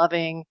intimate,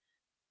 loving,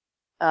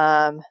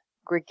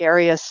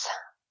 gregarious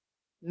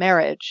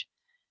marriage,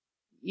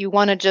 you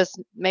want to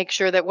just make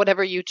sure that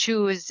whatever you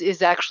choose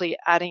is actually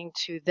adding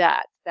to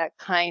that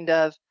kind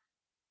of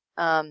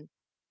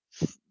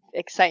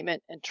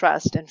excitement and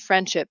trust and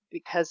friendship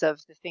because of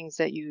the things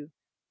that you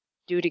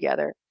do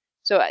together.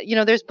 So,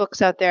 there's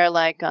books out there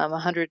like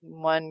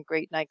 101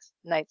 Great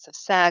Nights of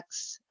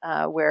Sex,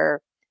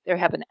 where they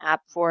have an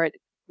app for it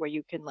where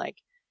you can, like,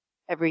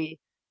 every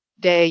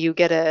day you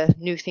get a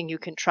new thing you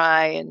can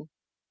try, and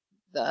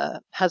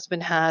the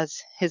husband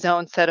has his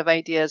own set of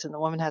ideas and the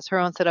woman has her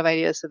own set of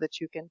ideas so that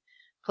you can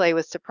play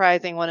with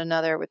surprising one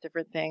another with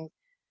different things.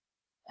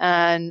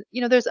 And,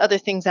 there's other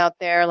things out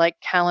there like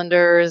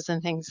calendars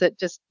and things that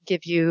just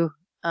give you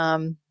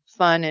fun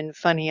and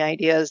funny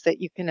ideas that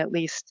you can at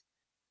least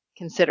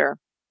consider.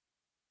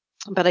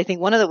 But I think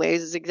one of the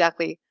ways is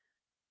exactly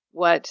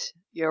what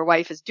your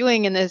wife is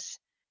doing in this,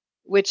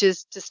 which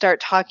is to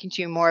start talking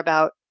to you more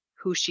about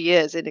who she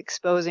is and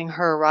exposing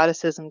her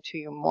eroticism to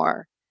you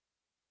more.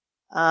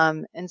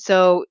 And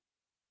so,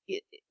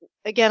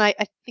 again, I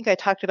think I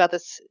talked about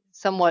this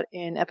somewhat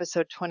in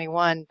episode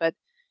 21, but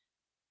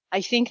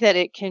I think that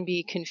it can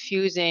be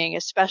confusing,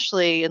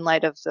 especially in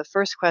light of the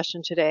first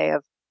question today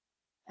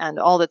and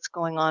all that's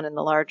going on in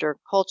the larger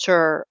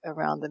culture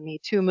around the Me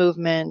Too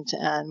movement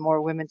and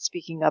more women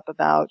speaking up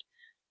about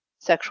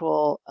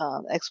sexual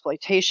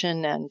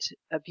exploitation and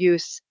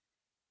abuse.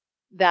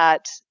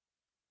 That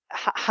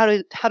how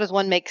does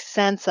one make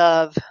sense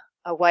of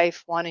a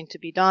wife wanting to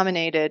be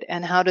dominated,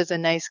 and how does a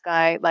nice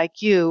guy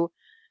like you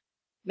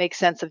make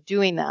sense of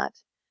doing that?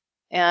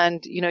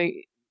 And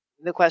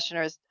the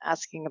questioner is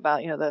asking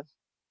about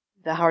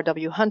the Howard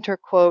W. Hunter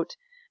quote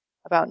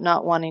about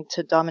not wanting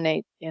to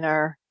dominate in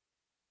our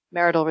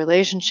marital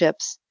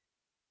relationships.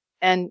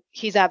 And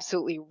he's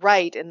absolutely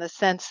right in the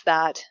sense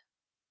that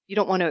you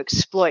don't want to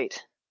exploit.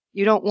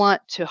 You don't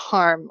want to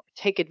harm,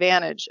 take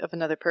advantage of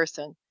another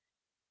person.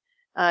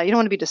 You don't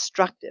want to be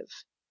destructive.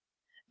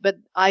 But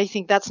I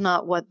think that's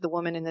not what the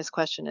woman in this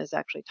question is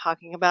actually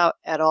talking about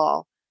at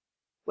all.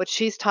 What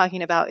she's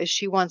talking about is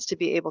she wants to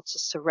be able to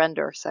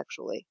surrender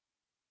sexually.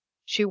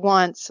 She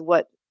wants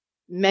what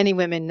many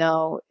women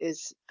know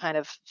is kind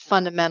of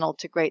fundamental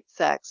to great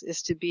sex,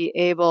 is to be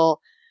able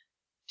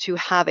to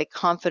have a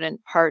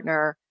confident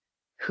partner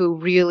who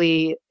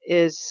really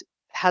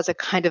has a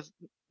kind of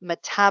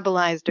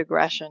metabolized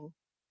aggression.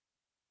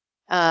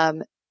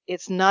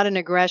 It's not an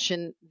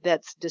aggression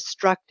that's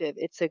destructive.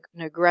 It's an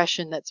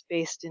aggression that's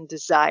based in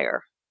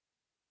desire.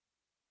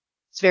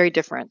 It's very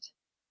different.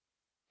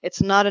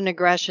 It's not an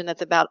aggression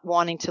that's about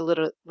wanting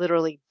to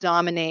literally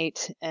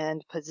dominate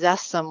and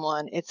possess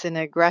someone. It's an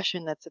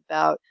aggression that's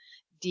about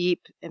deep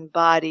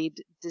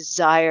embodied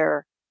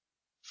desire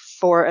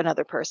for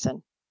another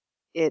person.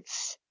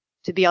 It's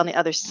to be on the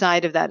other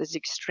side of that is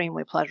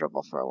extremely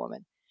pleasurable for a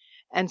woman.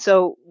 And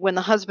so when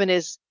the husband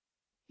is,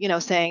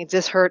 saying, "Does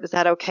this hurt? Is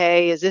that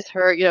okay? Is this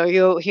hurt?"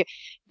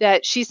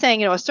 That she's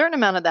saying, a certain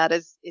amount of that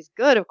is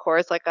good, of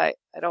course. Like I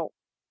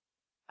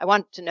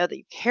want to know that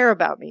you care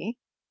about me.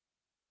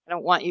 I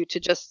don't want you to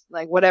just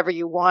like whatever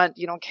you want.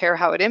 You don't care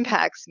how it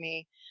impacts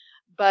me.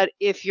 But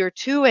if you're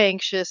too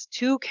anxious,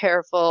 too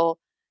careful,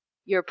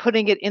 you're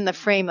putting it in the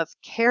frame of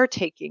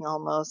caretaking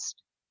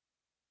almost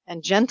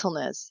and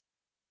gentleness,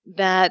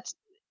 that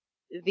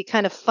the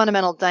kind of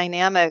fundamental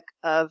dynamic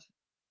of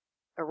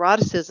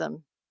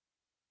eroticism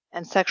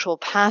and sexual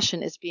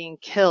passion is being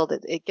killed.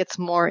 It gets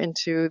more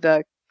into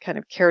the kind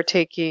of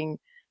caretaking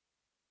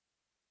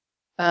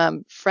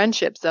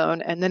friendship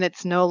zone, and then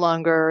it's no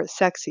longer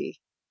sexy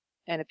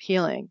and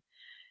appealing.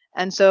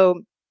 And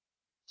so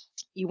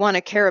you want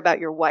to care about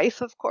your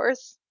wife, of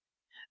course,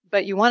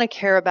 but you want to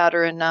care about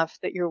her enough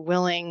that you're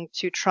willing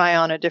to try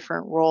on a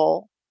different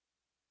role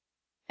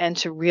and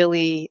to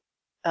really,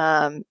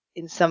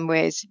 in some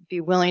ways,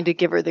 be willing to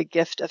give her the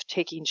gift of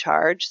taking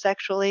charge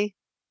sexually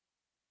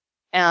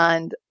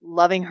and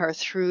loving her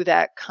through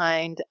that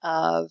kind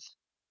of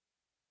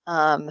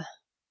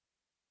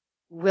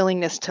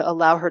willingness to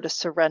allow her to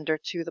surrender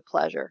to the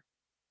pleasure.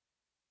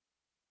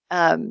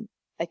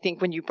 I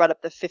think when you brought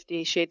up the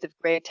 50 Shades of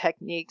Grey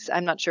techniques,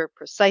 I'm not sure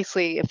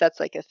precisely if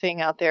that's like a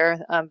thing out there,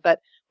 but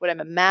what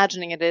I'm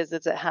imagining it is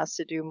it has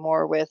to do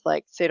more with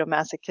like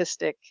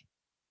sadomasochistic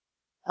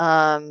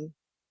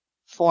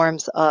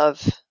forms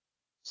of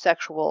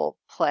sexual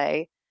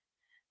play.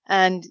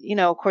 And,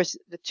 of course,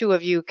 the two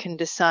of you can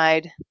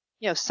decide,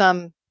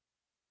 some,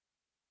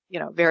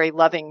 very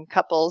loving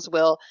couples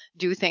will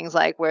do things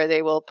like where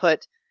they will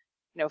put,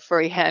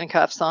 furry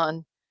handcuffs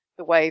on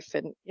the wife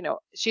and,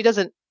 she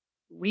doesn't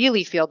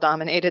really feel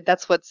dominated.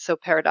 That's what's so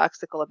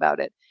paradoxical about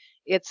it.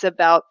 It's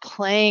about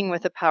playing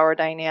with a power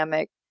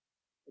dynamic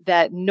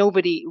that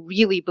nobody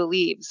really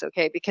believes,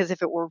 okay? Because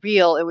if it were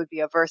real, it would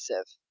be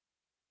aversive.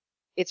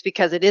 It's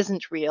because it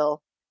isn't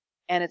real.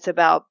 And it's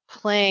about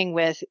playing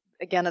with,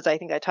 again, as I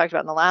think I talked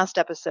about in the last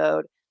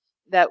episode,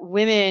 that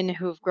women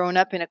who've grown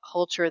up in a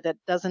culture that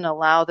doesn't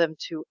allow them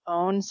to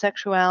own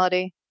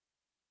sexuality,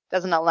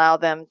 doesn't allow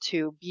them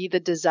to be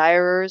the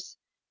desirers,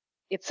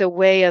 it's a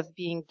way of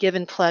being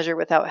given pleasure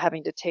without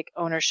having to take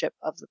ownership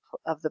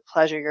of the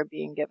pleasure you're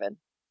being given.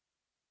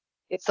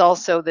 It's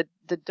also the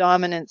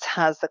dominance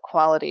has the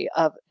quality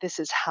of this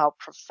is how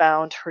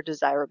profound her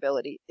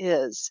desirability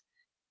is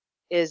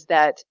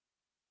that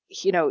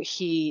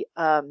he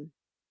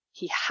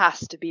has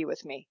to be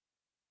with me.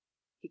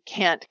 He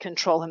can't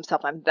control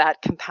himself. I'm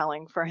that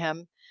compelling for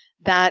him.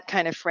 That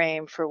kind of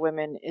frame for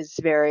women is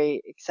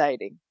very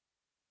exciting.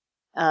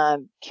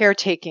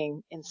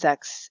 Caretaking in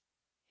sex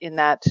in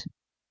that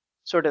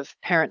sort of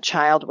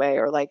parent-child way,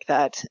 or like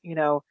that,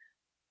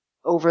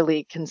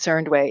 overly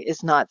concerned way,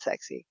 is not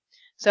sexy.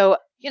 So,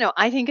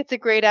 I think it's a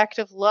great act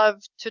of love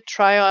to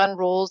try on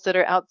roles that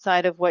are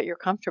outside of what you're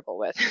comfortable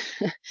with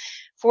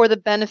for the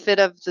benefit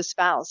of the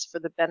spouse, for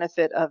the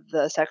benefit of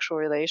the sexual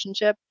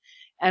relationship.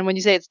 And when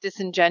you say it's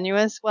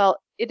disingenuous, well,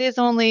 it is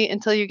only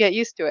until you get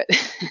used to it.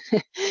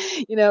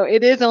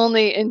 It is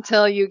only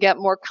until you get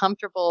more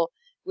comfortable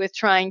with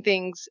trying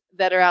things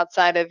that are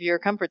outside of your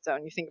comfort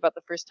zone. You think about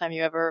the first time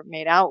you ever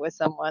made out with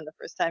someone, the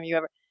first time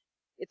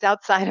it's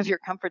outside of your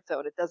comfort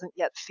zone. It doesn't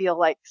yet feel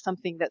like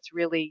something that's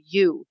really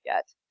you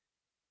yet.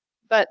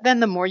 But then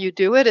the more you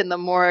do it and the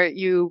more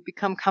you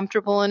become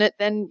comfortable in it,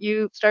 then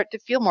you start to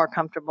feel more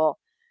comfortable.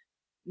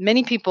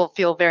 Many people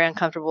feel very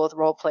uncomfortable with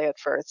role play at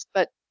first,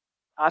 but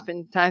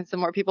oftentimes the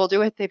more people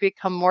do it, they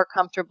become more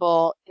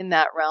comfortable in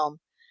that realm.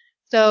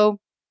 So,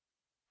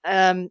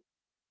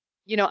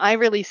 I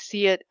really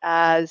see it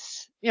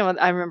as,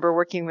 I remember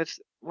working with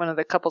one of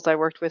the couples I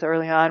worked with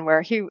early on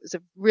where he was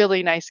a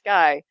really nice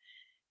guy,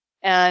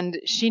 and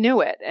she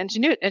knew it, and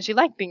she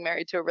liked being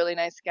married to a really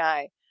nice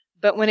guy.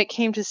 But when it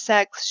came to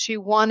sex, she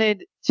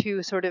wanted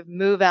to sort of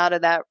move out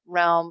of that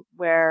realm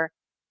where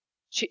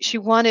she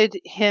wanted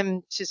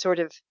him to sort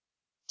of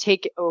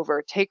take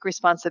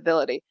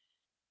responsibility.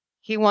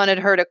 He wanted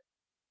her to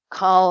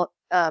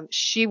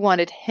she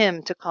wanted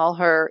him to call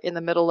her in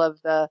the middle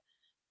of the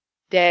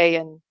day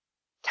and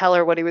tell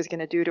her what he was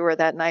going to do to her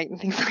that night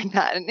and things like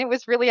that. And it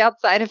was really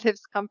outside of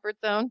his comfort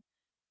zone.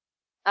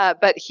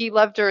 But he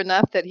loved her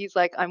enough that he's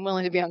like, I'm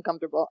willing to be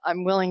uncomfortable.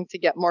 I'm willing to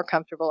get more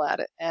comfortable at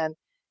it. And,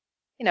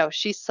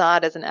 she saw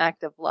it as an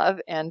act of love,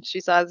 and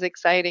she saw it as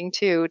exciting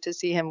too, to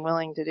see him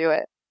willing to do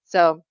it.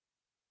 So,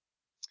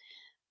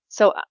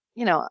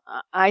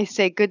 I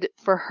say good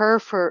for her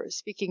for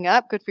speaking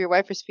up, good for your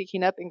wife for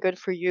speaking up, and good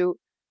for you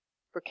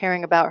for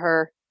caring about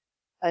her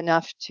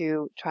enough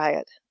to try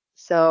it.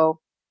 So,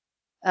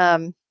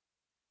 yeah.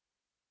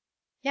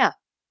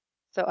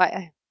 So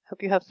I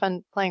hope you have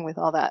fun playing with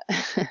all that.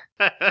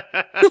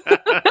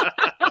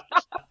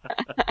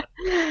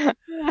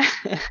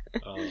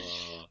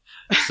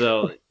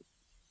 So,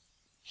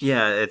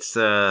 yeah, it's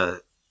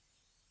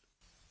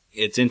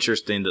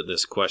interesting that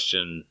this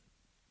question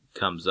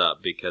comes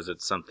up, because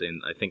it's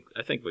something I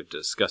think we've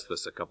discussed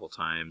this a couple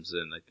times,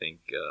 and I think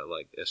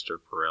like Esther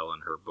Perel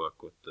in her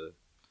book with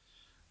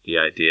the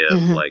idea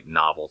of like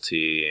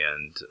novelty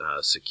and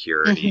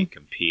security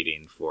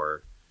competing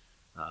for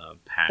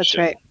passion. That's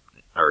right.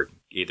 Or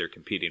either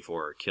competing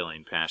for or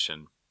killing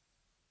passion.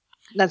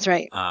 That's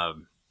right.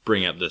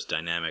 Bring up this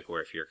dynamic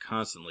where if you're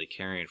constantly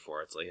caring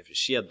for it, it's like if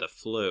she had the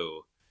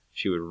flu,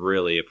 she would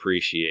really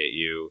appreciate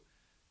you,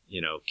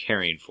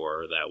 caring for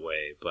her that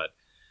way. But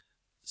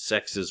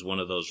sex is one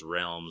of those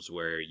realms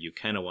where you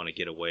kind of want to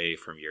get away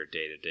from your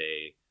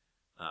day-to-day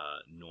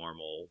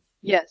normal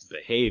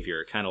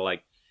behavior, kind of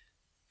like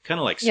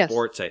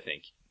sports. I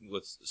think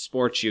with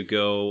sports, you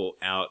go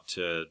out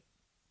to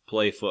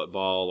play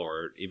football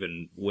or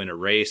even win a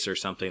race or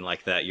something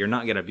like that. You're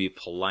not going to be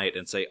polite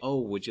and say,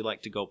 "Oh, would you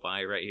like to go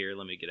by right here?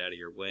 Let me get out of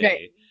your way."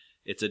 Right.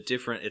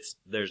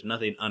 There's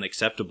nothing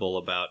unacceptable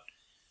about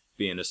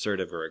being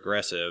assertive or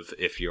aggressive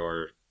if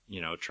you're,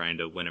 trying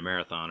to win a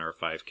marathon or a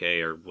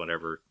 5K or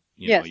whatever,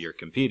 you're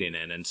competing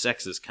in. And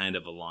sex is kind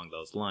of along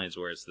those lines,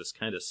 where it's this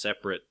kind of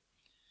separate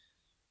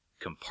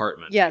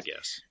compartment, I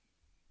guess.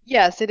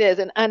 Yes, it is.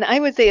 And I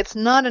would say it's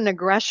not an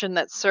aggression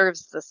that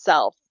serves the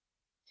self.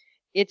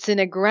 It's an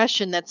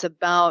aggression that's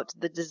about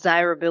the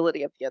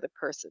desirability of the other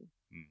person.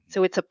 Mm-hmm.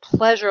 So it's a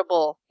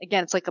pleasurable,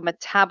 again, it's like a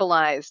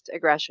metabolized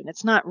aggression.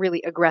 It's not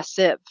really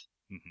aggressive.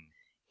 Mm-hmm.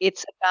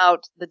 It's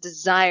about the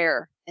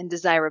desire and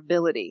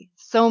desirability.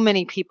 So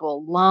many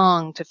people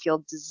long to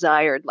feel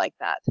desired like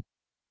that.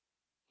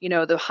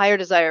 The higher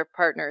desire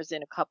partners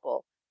in a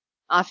couple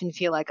often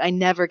feel like, I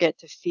never get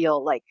to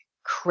feel like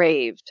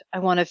craved. I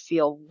want to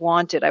feel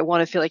wanted. I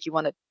want to feel like you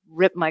want to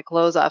rip my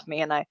clothes off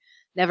me, and I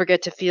never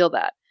get to feel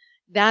that.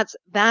 That's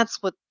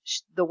what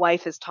the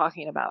wife is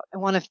talking about. I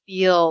want to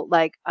feel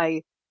like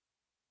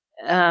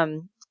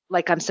I'm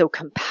so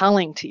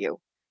compelling to you.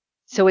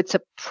 So it's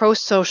a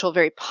pro-social,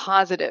 very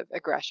positive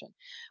aggression.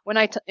 When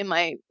in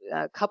my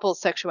couples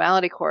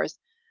sexuality course,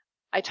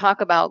 I talk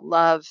about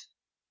love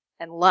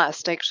and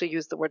lust. I actually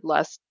use the word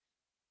lust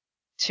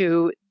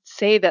to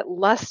say that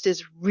lust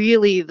is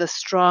really the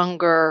strong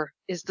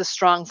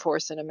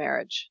force in a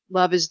marriage.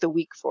 Love is the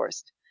weak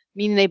force,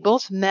 meaning they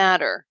both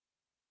matter.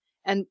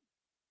 And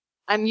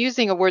I'm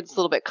using a word that's a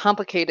little bit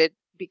complicated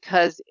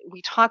because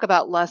we talk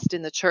about lust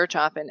in the church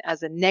often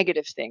as a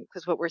negative thing,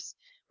 because what we're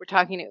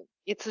talking,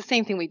 it's the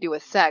same thing we do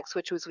with sex,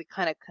 which was we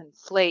kind of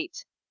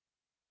conflate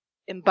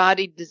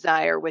embodied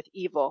desire with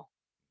evil.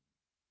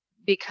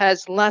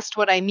 Because lust,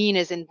 what I mean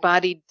is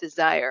embodied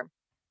desire.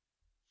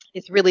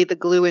 It's really the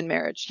glue in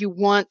marriage. You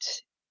want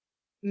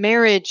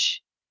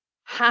marriage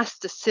has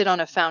to sit on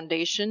a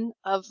foundation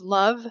of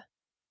love.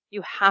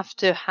 You have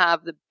to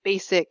have the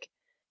basic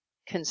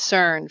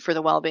concern for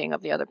the well-being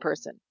of the other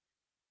person.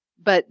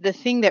 But the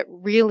thing that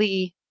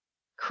really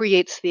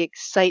creates the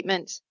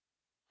excitement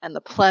and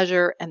the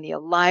pleasure and the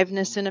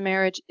aliveness in a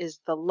marriage is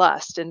the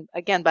lust. And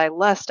again, by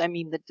lust, I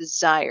mean the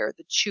desire,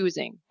 the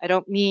choosing. I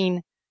don't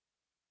mean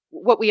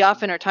what we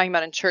often are talking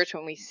about in church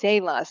when we say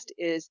lust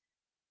is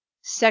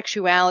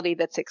sexuality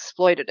that's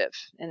exploitative.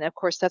 And of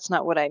course, that's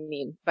not what I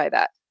mean by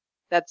that.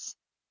 That's,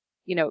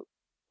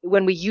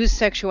 when we use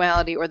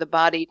sexuality or the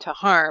body to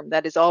harm,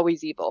 that is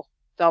always evil.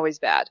 It's always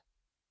bad.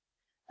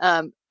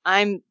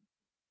 I'm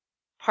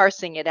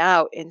parsing it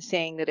out and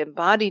saying that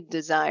embodied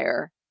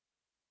desire,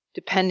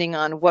 depending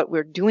on what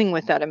we're doing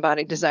with that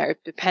embodied desire,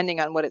 depending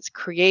on what it's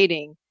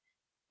creating,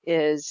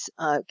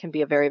 can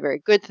be a very, very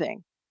good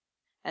thing.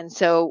 And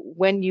so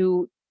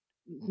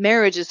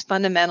marriage is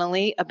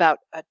fundamentally about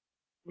a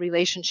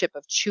relationship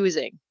of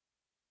choosing,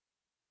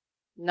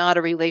 not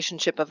a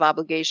relationship of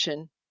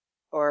obligation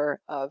or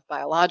of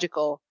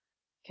biological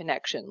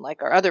connection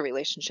like our other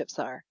relationships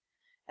are.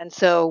 And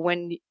so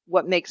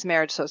what makes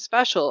marriage so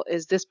special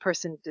is this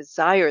person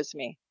desires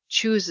me,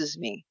 chooses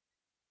me.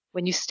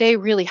 When you stay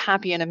really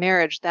happy in a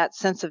marriage, that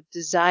sense of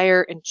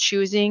desire and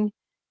choosing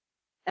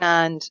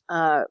and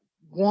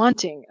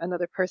wanting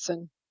another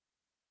person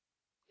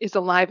is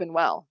alive and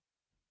well.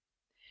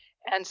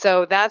 And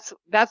so that's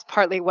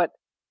partly what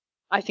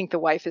I think the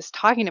wife is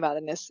talking about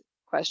in this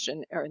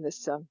question or in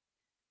this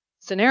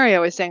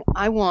scenario, is saying,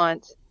 I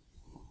want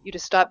you to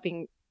stop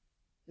being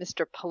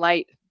Mr.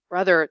 Polite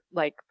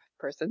brother-like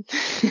person.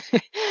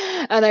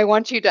 And I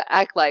want you to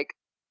act like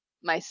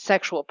my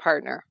sexual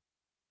partner.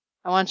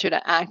 I want you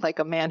to act like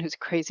a man who's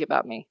crazy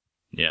about me.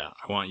 Yeah,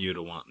 I want you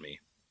to want me.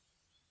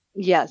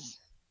 Yes.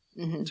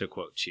 Mm-hmm. To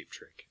quote Cheap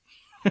Trick.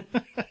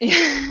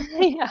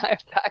 Yeah,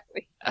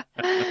 exactly.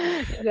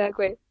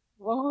 Exactly.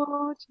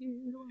 Want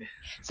you.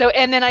 So,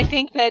 and then I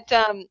think that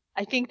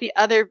the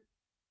other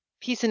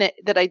piece in it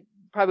that I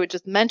probably would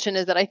just mention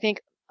is that I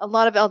think a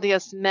lot of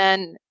LDS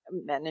men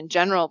in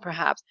general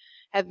perhaps,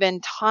 have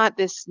been taught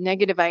this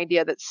negative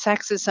idea that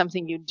sex is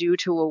something you do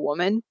to a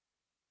woman.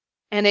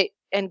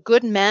 And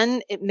good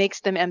men, it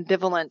makes them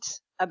ambivalent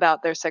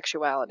about their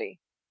sexuality.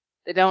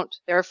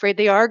 They're afraid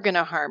they are going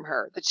to harm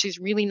her, that she's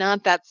really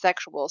not that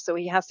sexual. So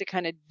he has to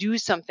kind of do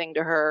something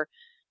to her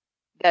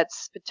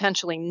that's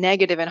potentially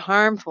negative and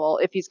harmful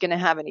if he's going to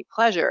have any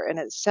pleasure. And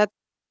it sets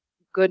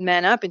good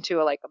men up into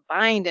a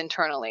bind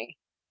internally.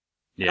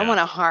 Yeah. I don't want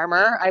to harm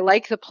her. I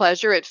like the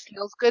pleasure. It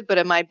feels good, but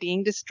am I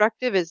being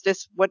destructive?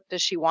 What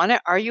does she want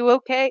it? Are you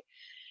okay?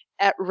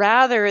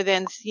 Rather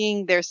than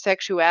seeing their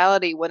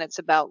sexuality when it's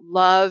about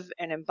love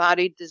and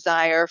embodied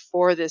desire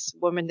for this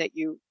woman that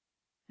you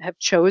have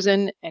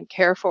chosen and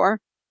care for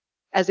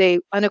as a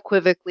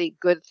unequivocally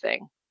good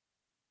thing,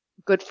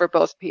 good for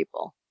both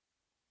people.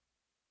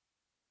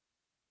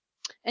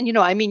 And,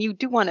 you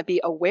do want to be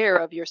aware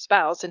of your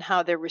spouse and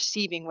how they're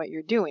receiving what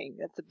you're doing.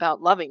 That's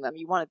about loving them.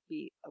 You want to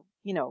be,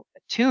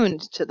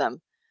 attuned to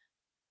them.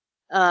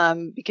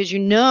 Because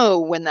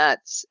when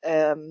that's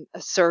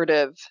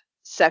assertive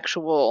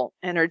sexual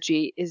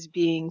energy is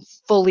being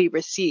fully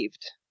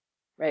received,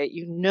 right?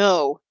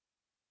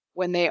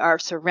 When they are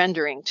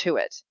surrendering to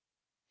it.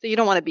 So you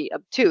don't want to be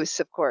obtuse,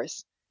 of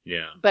course.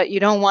 Yeah. But you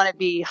don't want to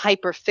be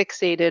hyper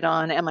fixated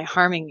on, am I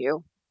harming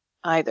you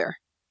either?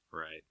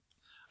 Right.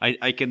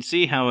 I can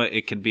see how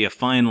it can be a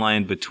fine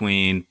line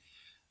between,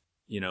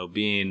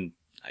 being,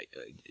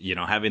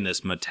 having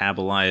this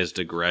metabolized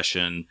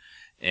aggression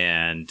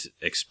and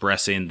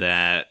expressing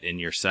that in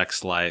your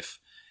sex life.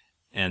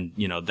 And,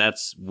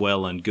 that's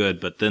well and good.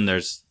 But then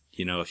there's,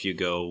 if you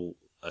go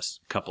a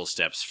couple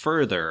steps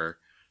further,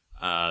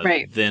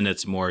 right. Then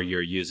it's more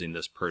you're using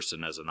this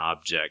person as an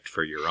object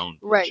for your own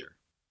Right. pleasure.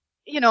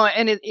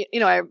 And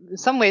I'm in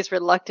some ways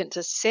reluctant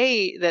to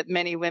say that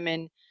many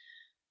women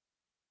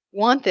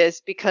want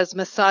this because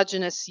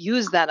misogynists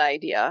use that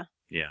idea.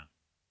 Yeah.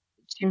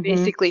 To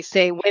basically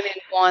say women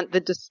want the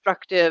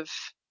destructive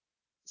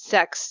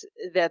sex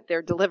that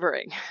they're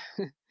delivering.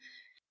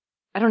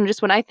 I don't know,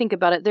 just when I think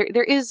about it,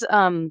 there is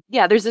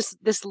there's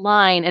this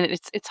line, and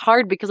it's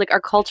hard because our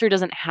culture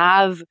doesn't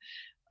have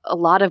a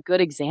lot of good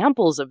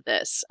examples of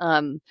this.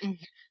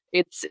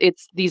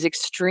 It's these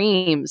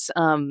extremes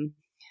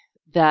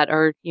that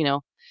are,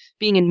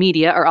 being in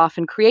media are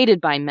often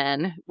created by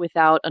men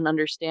without an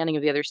understanding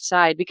of the other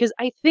side. Because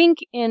I think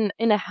in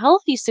a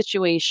healthy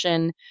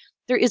situation,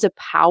 there is a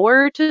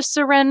power to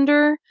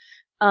surrender.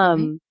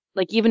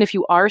 Even if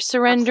you are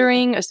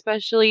surrendering,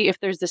 especially if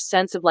there's this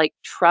sense of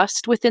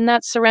trust within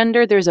that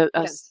surrender, there's a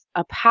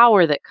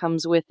power that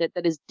comes with it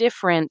that is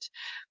different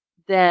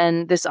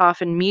than this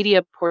often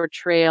media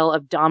portrayal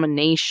of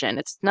domination.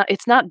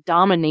 It's not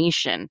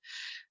domination.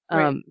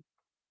 Right.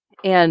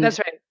 And that's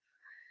right.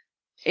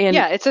 And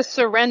yeah, it's a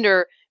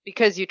surrender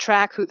because you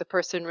track who the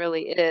person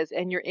really is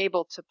and you're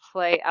able to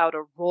play out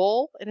a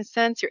role in a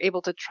sense. You're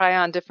able to try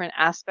on different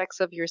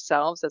aspects of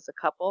yourselves as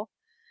a couple.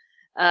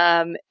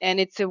 And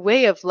it's a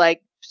way of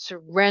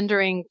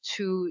surrendering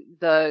to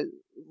the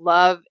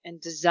love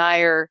and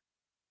desire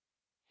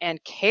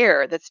and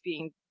care that's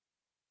being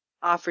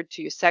offered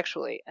to you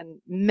sexually. And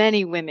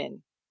many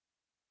women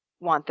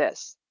want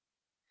this.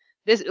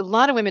 A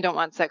lot of women don't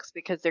want sex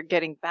because they're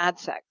getting bad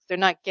sex. They're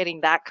not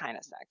getting that kind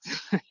of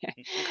sex.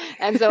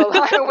 And so a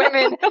lot of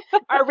women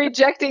are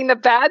rejecting the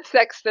bad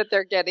sex that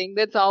they're getting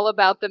that's all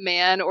about the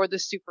man or the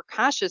super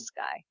cautious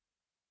guy,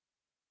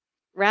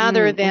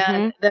 rather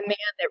than the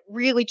man that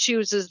really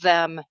chooses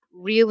them,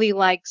 really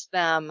likes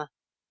them,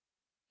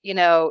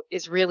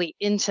 is really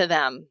into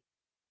them,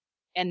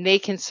 and they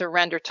can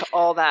surrender to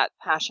all that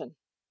passion.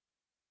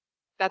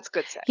 That's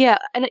good sex. Yeah,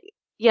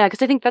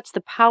 because I think that's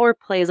the power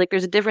plays. Like,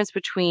 there's a difference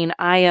between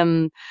I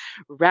am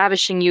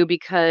ravishing you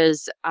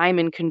because I'm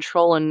in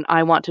control and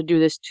I want to do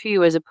this to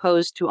you, as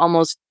opposed to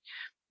almost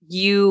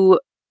you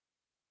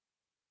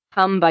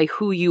come by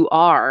who you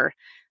are,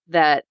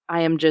 that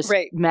I am just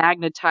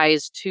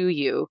magnetized to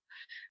you.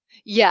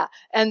 Yeah.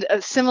 And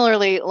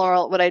similarly,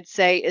 Laurel, what I'd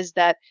say is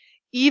that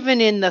even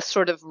in the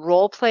sort of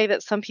role play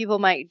that some people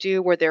might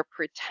do where they're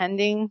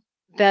pretending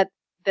that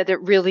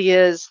it really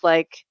is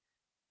like,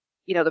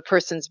 the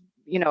person's,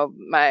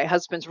 my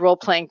husband's role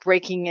playing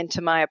breaking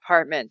into my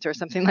apartment or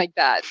something like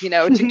that,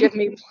 to give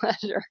me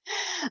pleasure.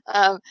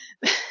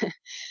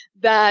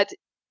 That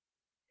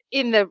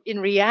in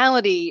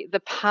reality,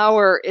 the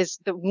power is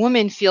the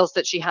woman feels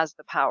that she has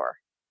the power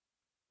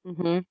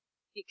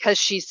because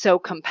she's so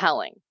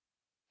compelling.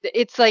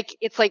 It's like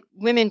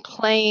women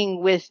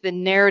playing with the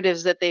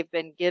narratives that they've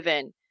been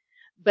given,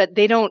 but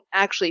they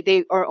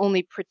are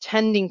only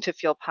pretending to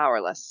feel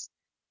powerless.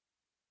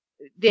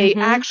 They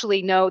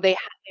actually know they're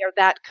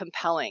that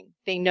compelling.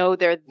 They know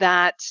they're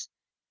that,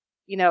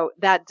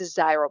 that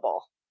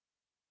desirable.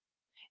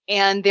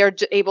 And they're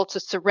able to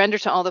surrender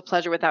to all the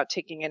pleasure without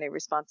taking any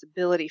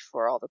responsibility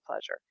for all the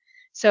pleasure.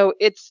 So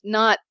it's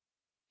not,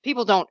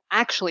 people don't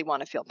actually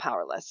want to feel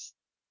powerless.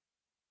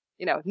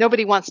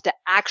 Nobody wants to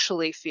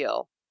actually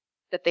feel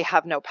that they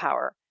have no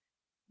power.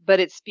 But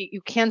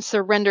you can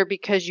surrender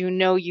because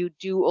you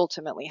do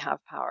ultimately have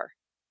power.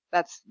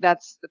 That's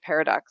the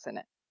paradox in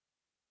it.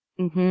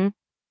 Mm-hmm.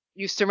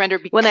 You surrender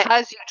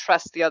because you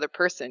trust the other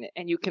person,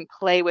 and you can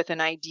play with an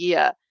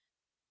idea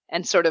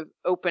and sort of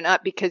open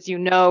up because you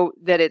know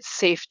that it's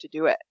safe to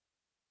do it.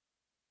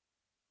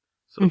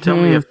 So tell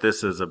me if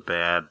this is a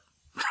bad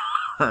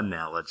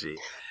analogy.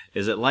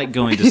 Is it like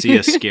going to see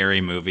a scary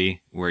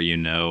movie where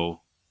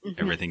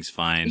everything's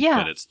fine,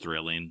 but it's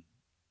thrilling?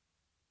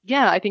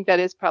 Yeah, I think that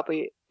is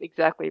probably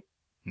exactly,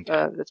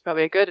 that's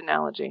probably a good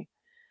analogy.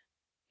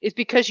 It's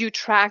because you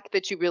track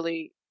that you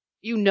really,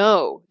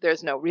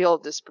 there's no real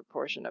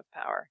disproportion of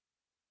power.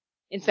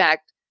 In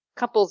fact,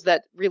 couples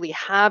that really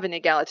have an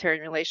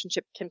egalitarian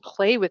relationship can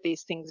play with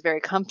these things very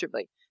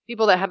comfortably.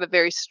 People that have a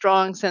very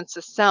strong sense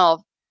of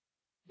self,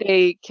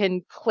 they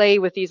can play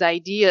with these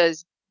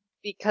ideas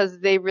because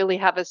they really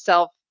have a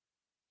self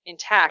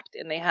intact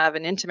and they have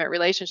an intimate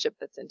relationship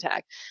that's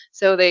intact.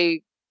 So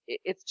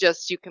it's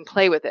just, you can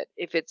play with it.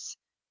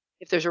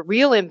 If there's a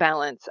real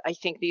imbalance, I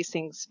think these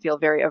things feel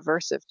very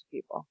aversive to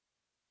people,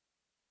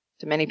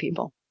 to many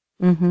people.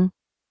 Mm-hmm.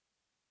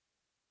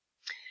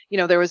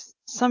 There was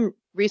some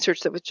research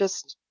that was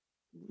just,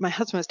 my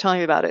husband was telling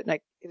me about it, and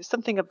it was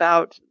something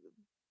about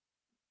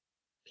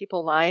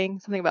people lying,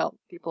 something about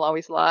people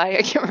always lie.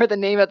 I can't remember the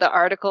name of the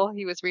article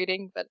he was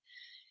reading, but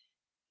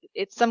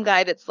it's some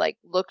guy that's like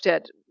looked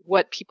at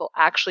what people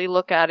actually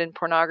look at in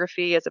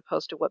pornography as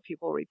opposed to what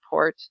people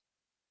report.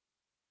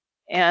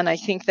 And I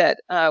think that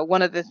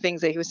one of the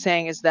things that he was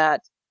saying is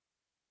that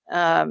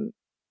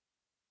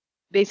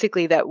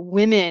basically that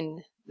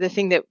women, the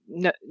thing that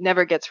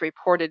never gets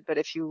reported, but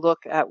if you look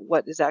at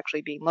what is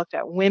actually being looked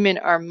at, women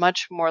are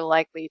much more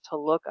likely to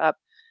look up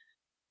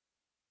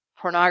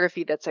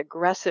pornography that's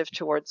aggressive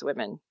towards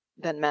women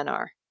than men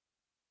are.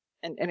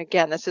 And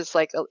again, this is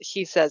like,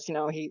 he says,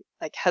 he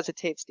like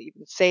hesitates to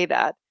even say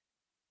that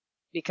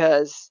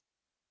because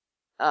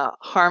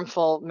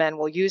harmful men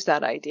will use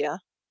that idea.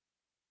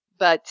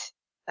 But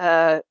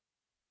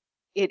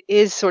it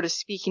is sort of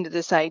speaking to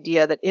this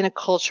idea that in a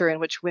culture in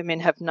which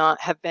women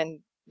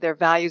their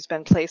values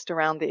been placed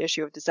around the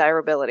issue of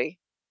desirability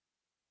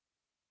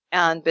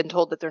and been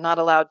told that they're not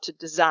allowed to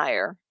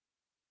desire,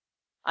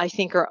 I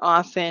think are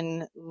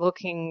often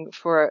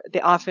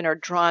they often are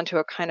drawn to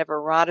a kind of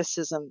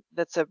eroticism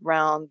that's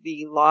around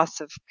the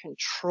loss of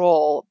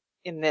control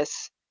in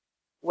this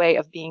way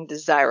of being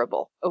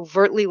desirable.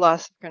 Overtly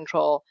loss of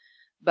control,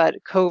 but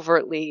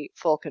covertly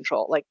full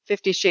control. Like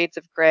 50 Shades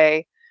of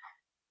Grey,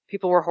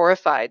 people were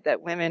horrified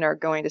that women are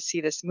going to see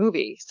this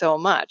movie so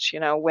much,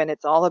 when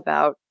it's all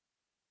about,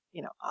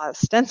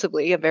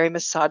 ostensibly a very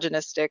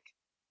misogynistic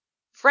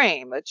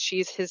frame, that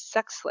she's his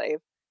sex slave.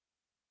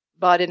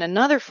 But in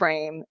another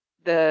frame,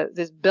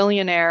 this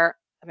billionaire,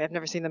 I've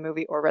never seen the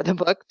movie or read the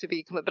book,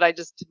 but I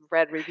just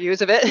read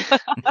reviews of it.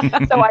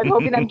 So I'm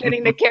hoping I'm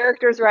getting the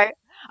characters right.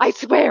 I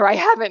swear I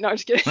haven't. No, I'm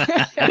just kidding.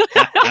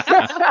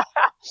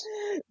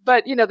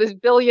 But, this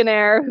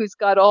billionaire who's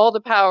got all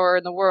the power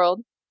in the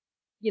world,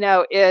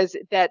 is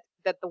that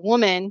the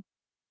woman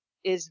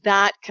is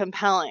that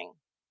compelling,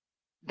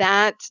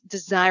 that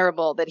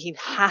desirable, that he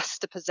has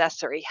to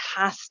possess her, he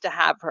has to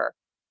have her.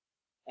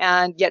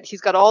 And yet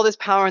he's got all this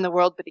power in the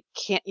world, but he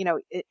can't,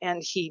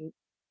 and he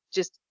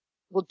just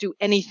will do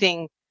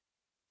anything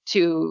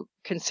to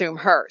consume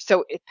her.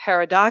 So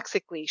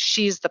paradoxically,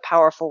 she's the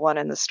powerful one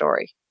in the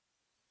story.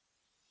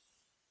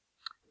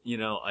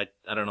 I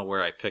don't know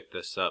where I picked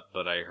this up,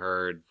 but I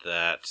heard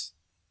that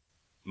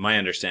my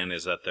understanding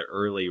is that the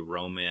early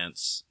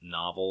romance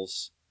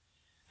novels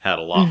had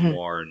a lot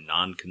more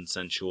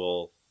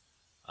non-consensual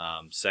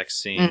sex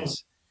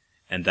scenes,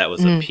 and that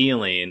was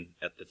appealing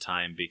at the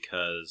time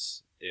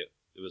because it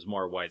was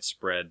more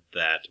widespread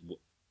that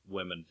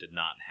women did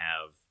not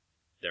have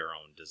their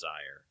own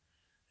desire,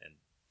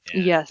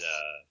 and yes,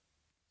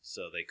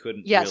 so they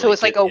couldn't really so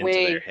it's get like a into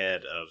way their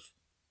head of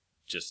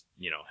just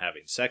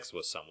having sex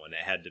with someone.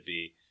 It had to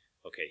be,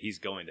 okay, he's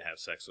going to have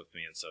sex with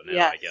me, and so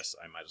now I guess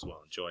I might as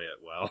well enjoy it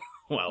while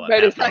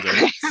it happens,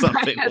 or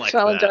something like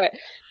that. Enjoy it.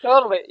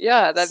 Totally,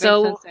 yeah, that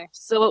makes sense.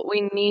 So what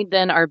we need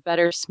then are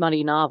better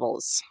smutty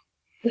novels.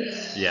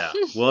 Yeah,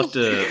 we'll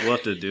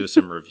have to do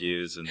some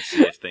reviews and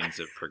see if things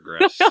have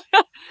progressed.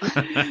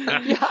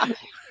 Yeah.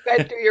 You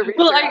guys do your research.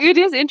 Well, it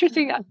is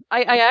interesting.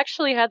 I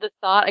actually had the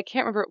thought, I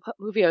can't remember what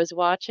movie I was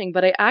watching,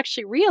 but I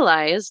actually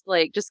realized,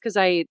 just because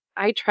I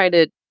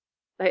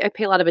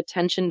pay a lot of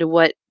attention to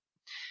what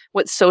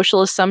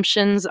social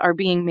assumptions are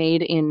being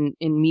made in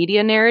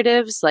media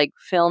narratives, like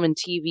film and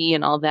TV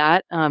and all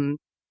that, and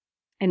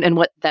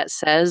what that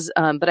says.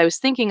 But I was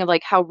thinking of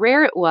how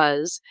rare it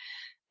was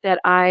that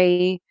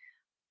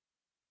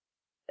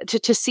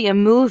to see a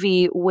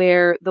movie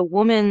where the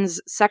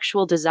woman's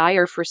sexual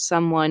desire for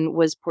someone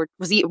was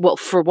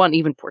for one,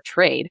 even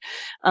portrayed,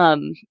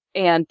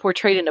 and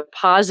portrayed in a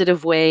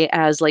positive way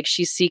as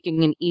she's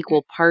seeking an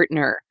equal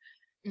partner.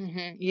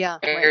 Mm-hmm. Yeah,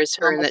 there's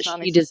her and that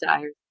she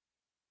desires.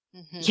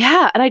 Mm-hmm.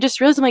 Yeah, and I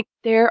just realized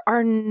there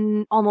are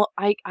almost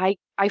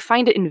I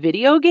find it in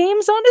video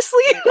games,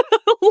 honestly.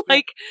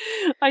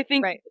 I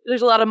think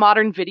there's a lot of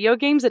modern video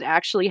games that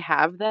actually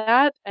have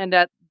that, and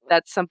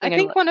that's something I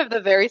think one of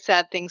the very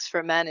sad things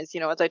for men is,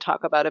 as I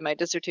talk about in my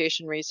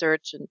dissertation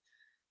research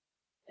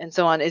and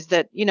so on, is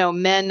that,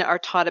 men are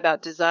taught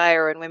about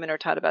desire and women are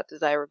taught about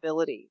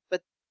desirability.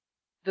 But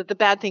the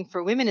bad thing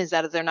for women is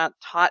that they're not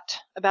taught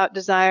about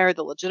desire,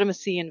 the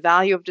legitimacy and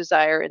value of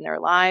desire in their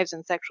lives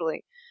and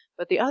sexually.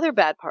 But the other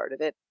bad part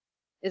of it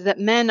is that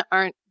men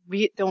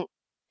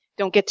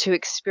don't get to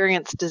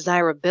experience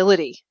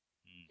desirability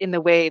in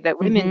the way that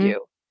women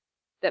do.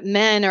 That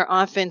men are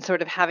often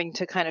sort of having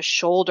to kind of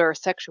shoulder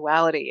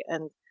sexuality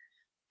and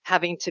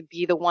having to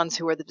be the ones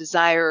who are the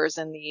desirers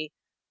and the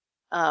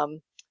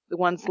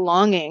ones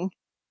longing.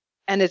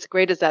 And as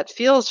great as that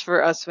feels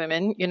for us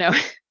women,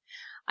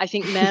 I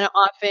think men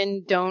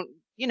often don't,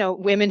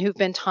 women who've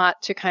been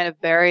taught to kind of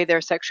bury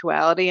their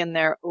sexuality and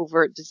their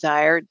overt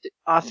desire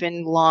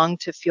often long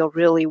to feel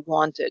really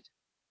wanted,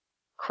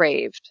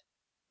 craved.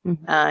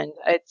 Mm-hmm. And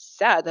it's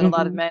sad that a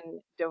lot of men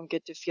don't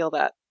get to feel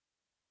that.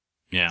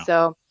 Yeah.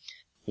 So.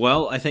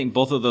 Well, I think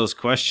both of those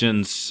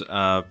questions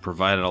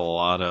provided a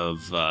lot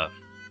of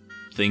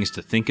things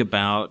to think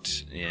about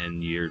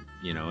in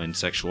in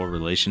sexual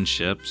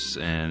relationships,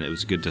 and it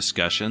was a good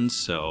discussion.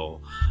 So,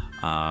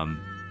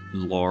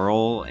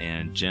 Laurel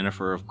and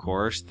Jennifer, of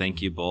course,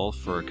 thank you both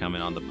for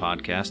coming on the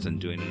podcast and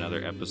doing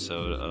another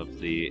episode of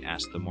the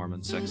Ask the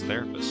Mormon Sex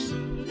Therapist.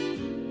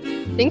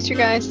 Thanks, you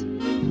guys.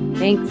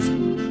 Thanks.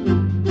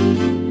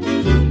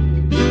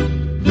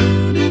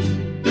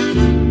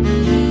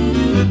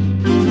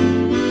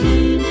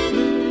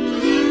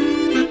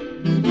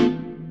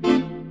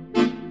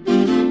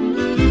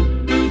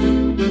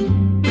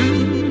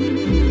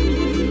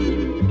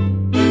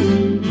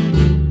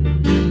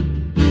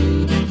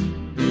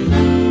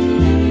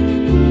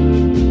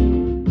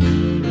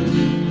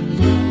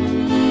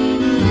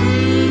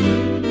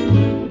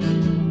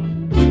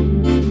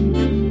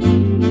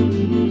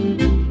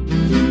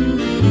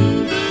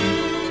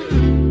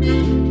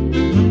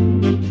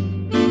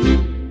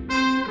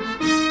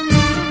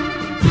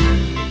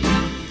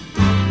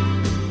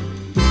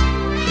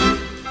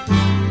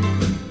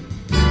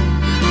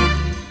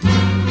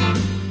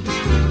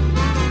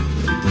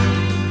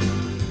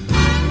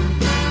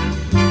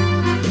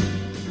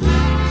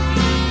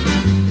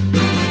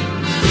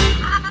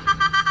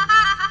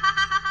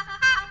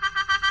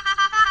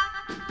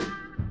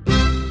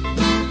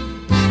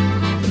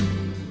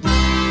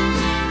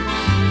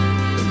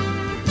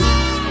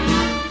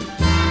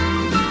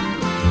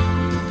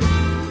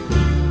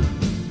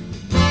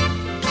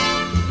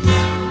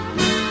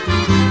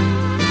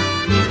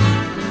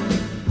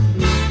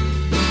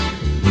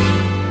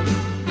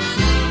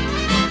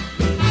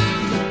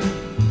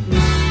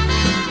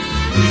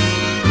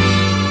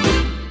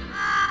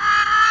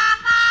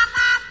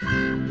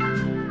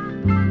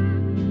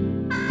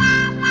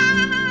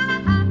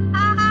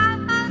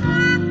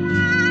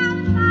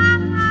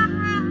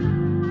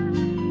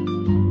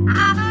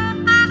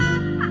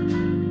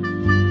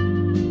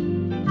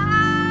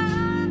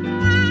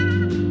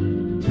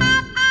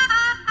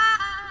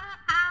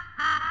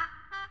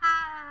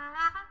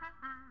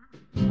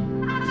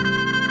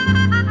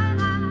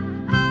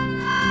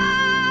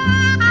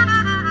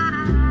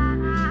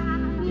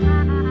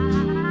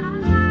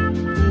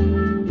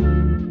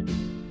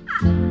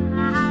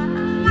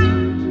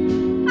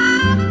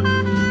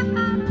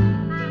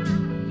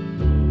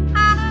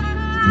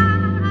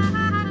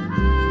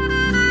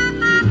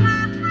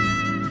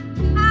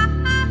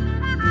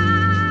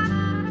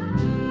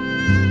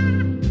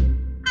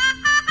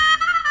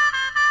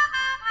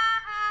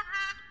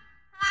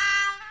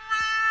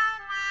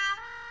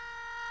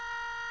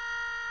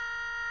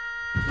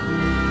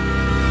 Bye.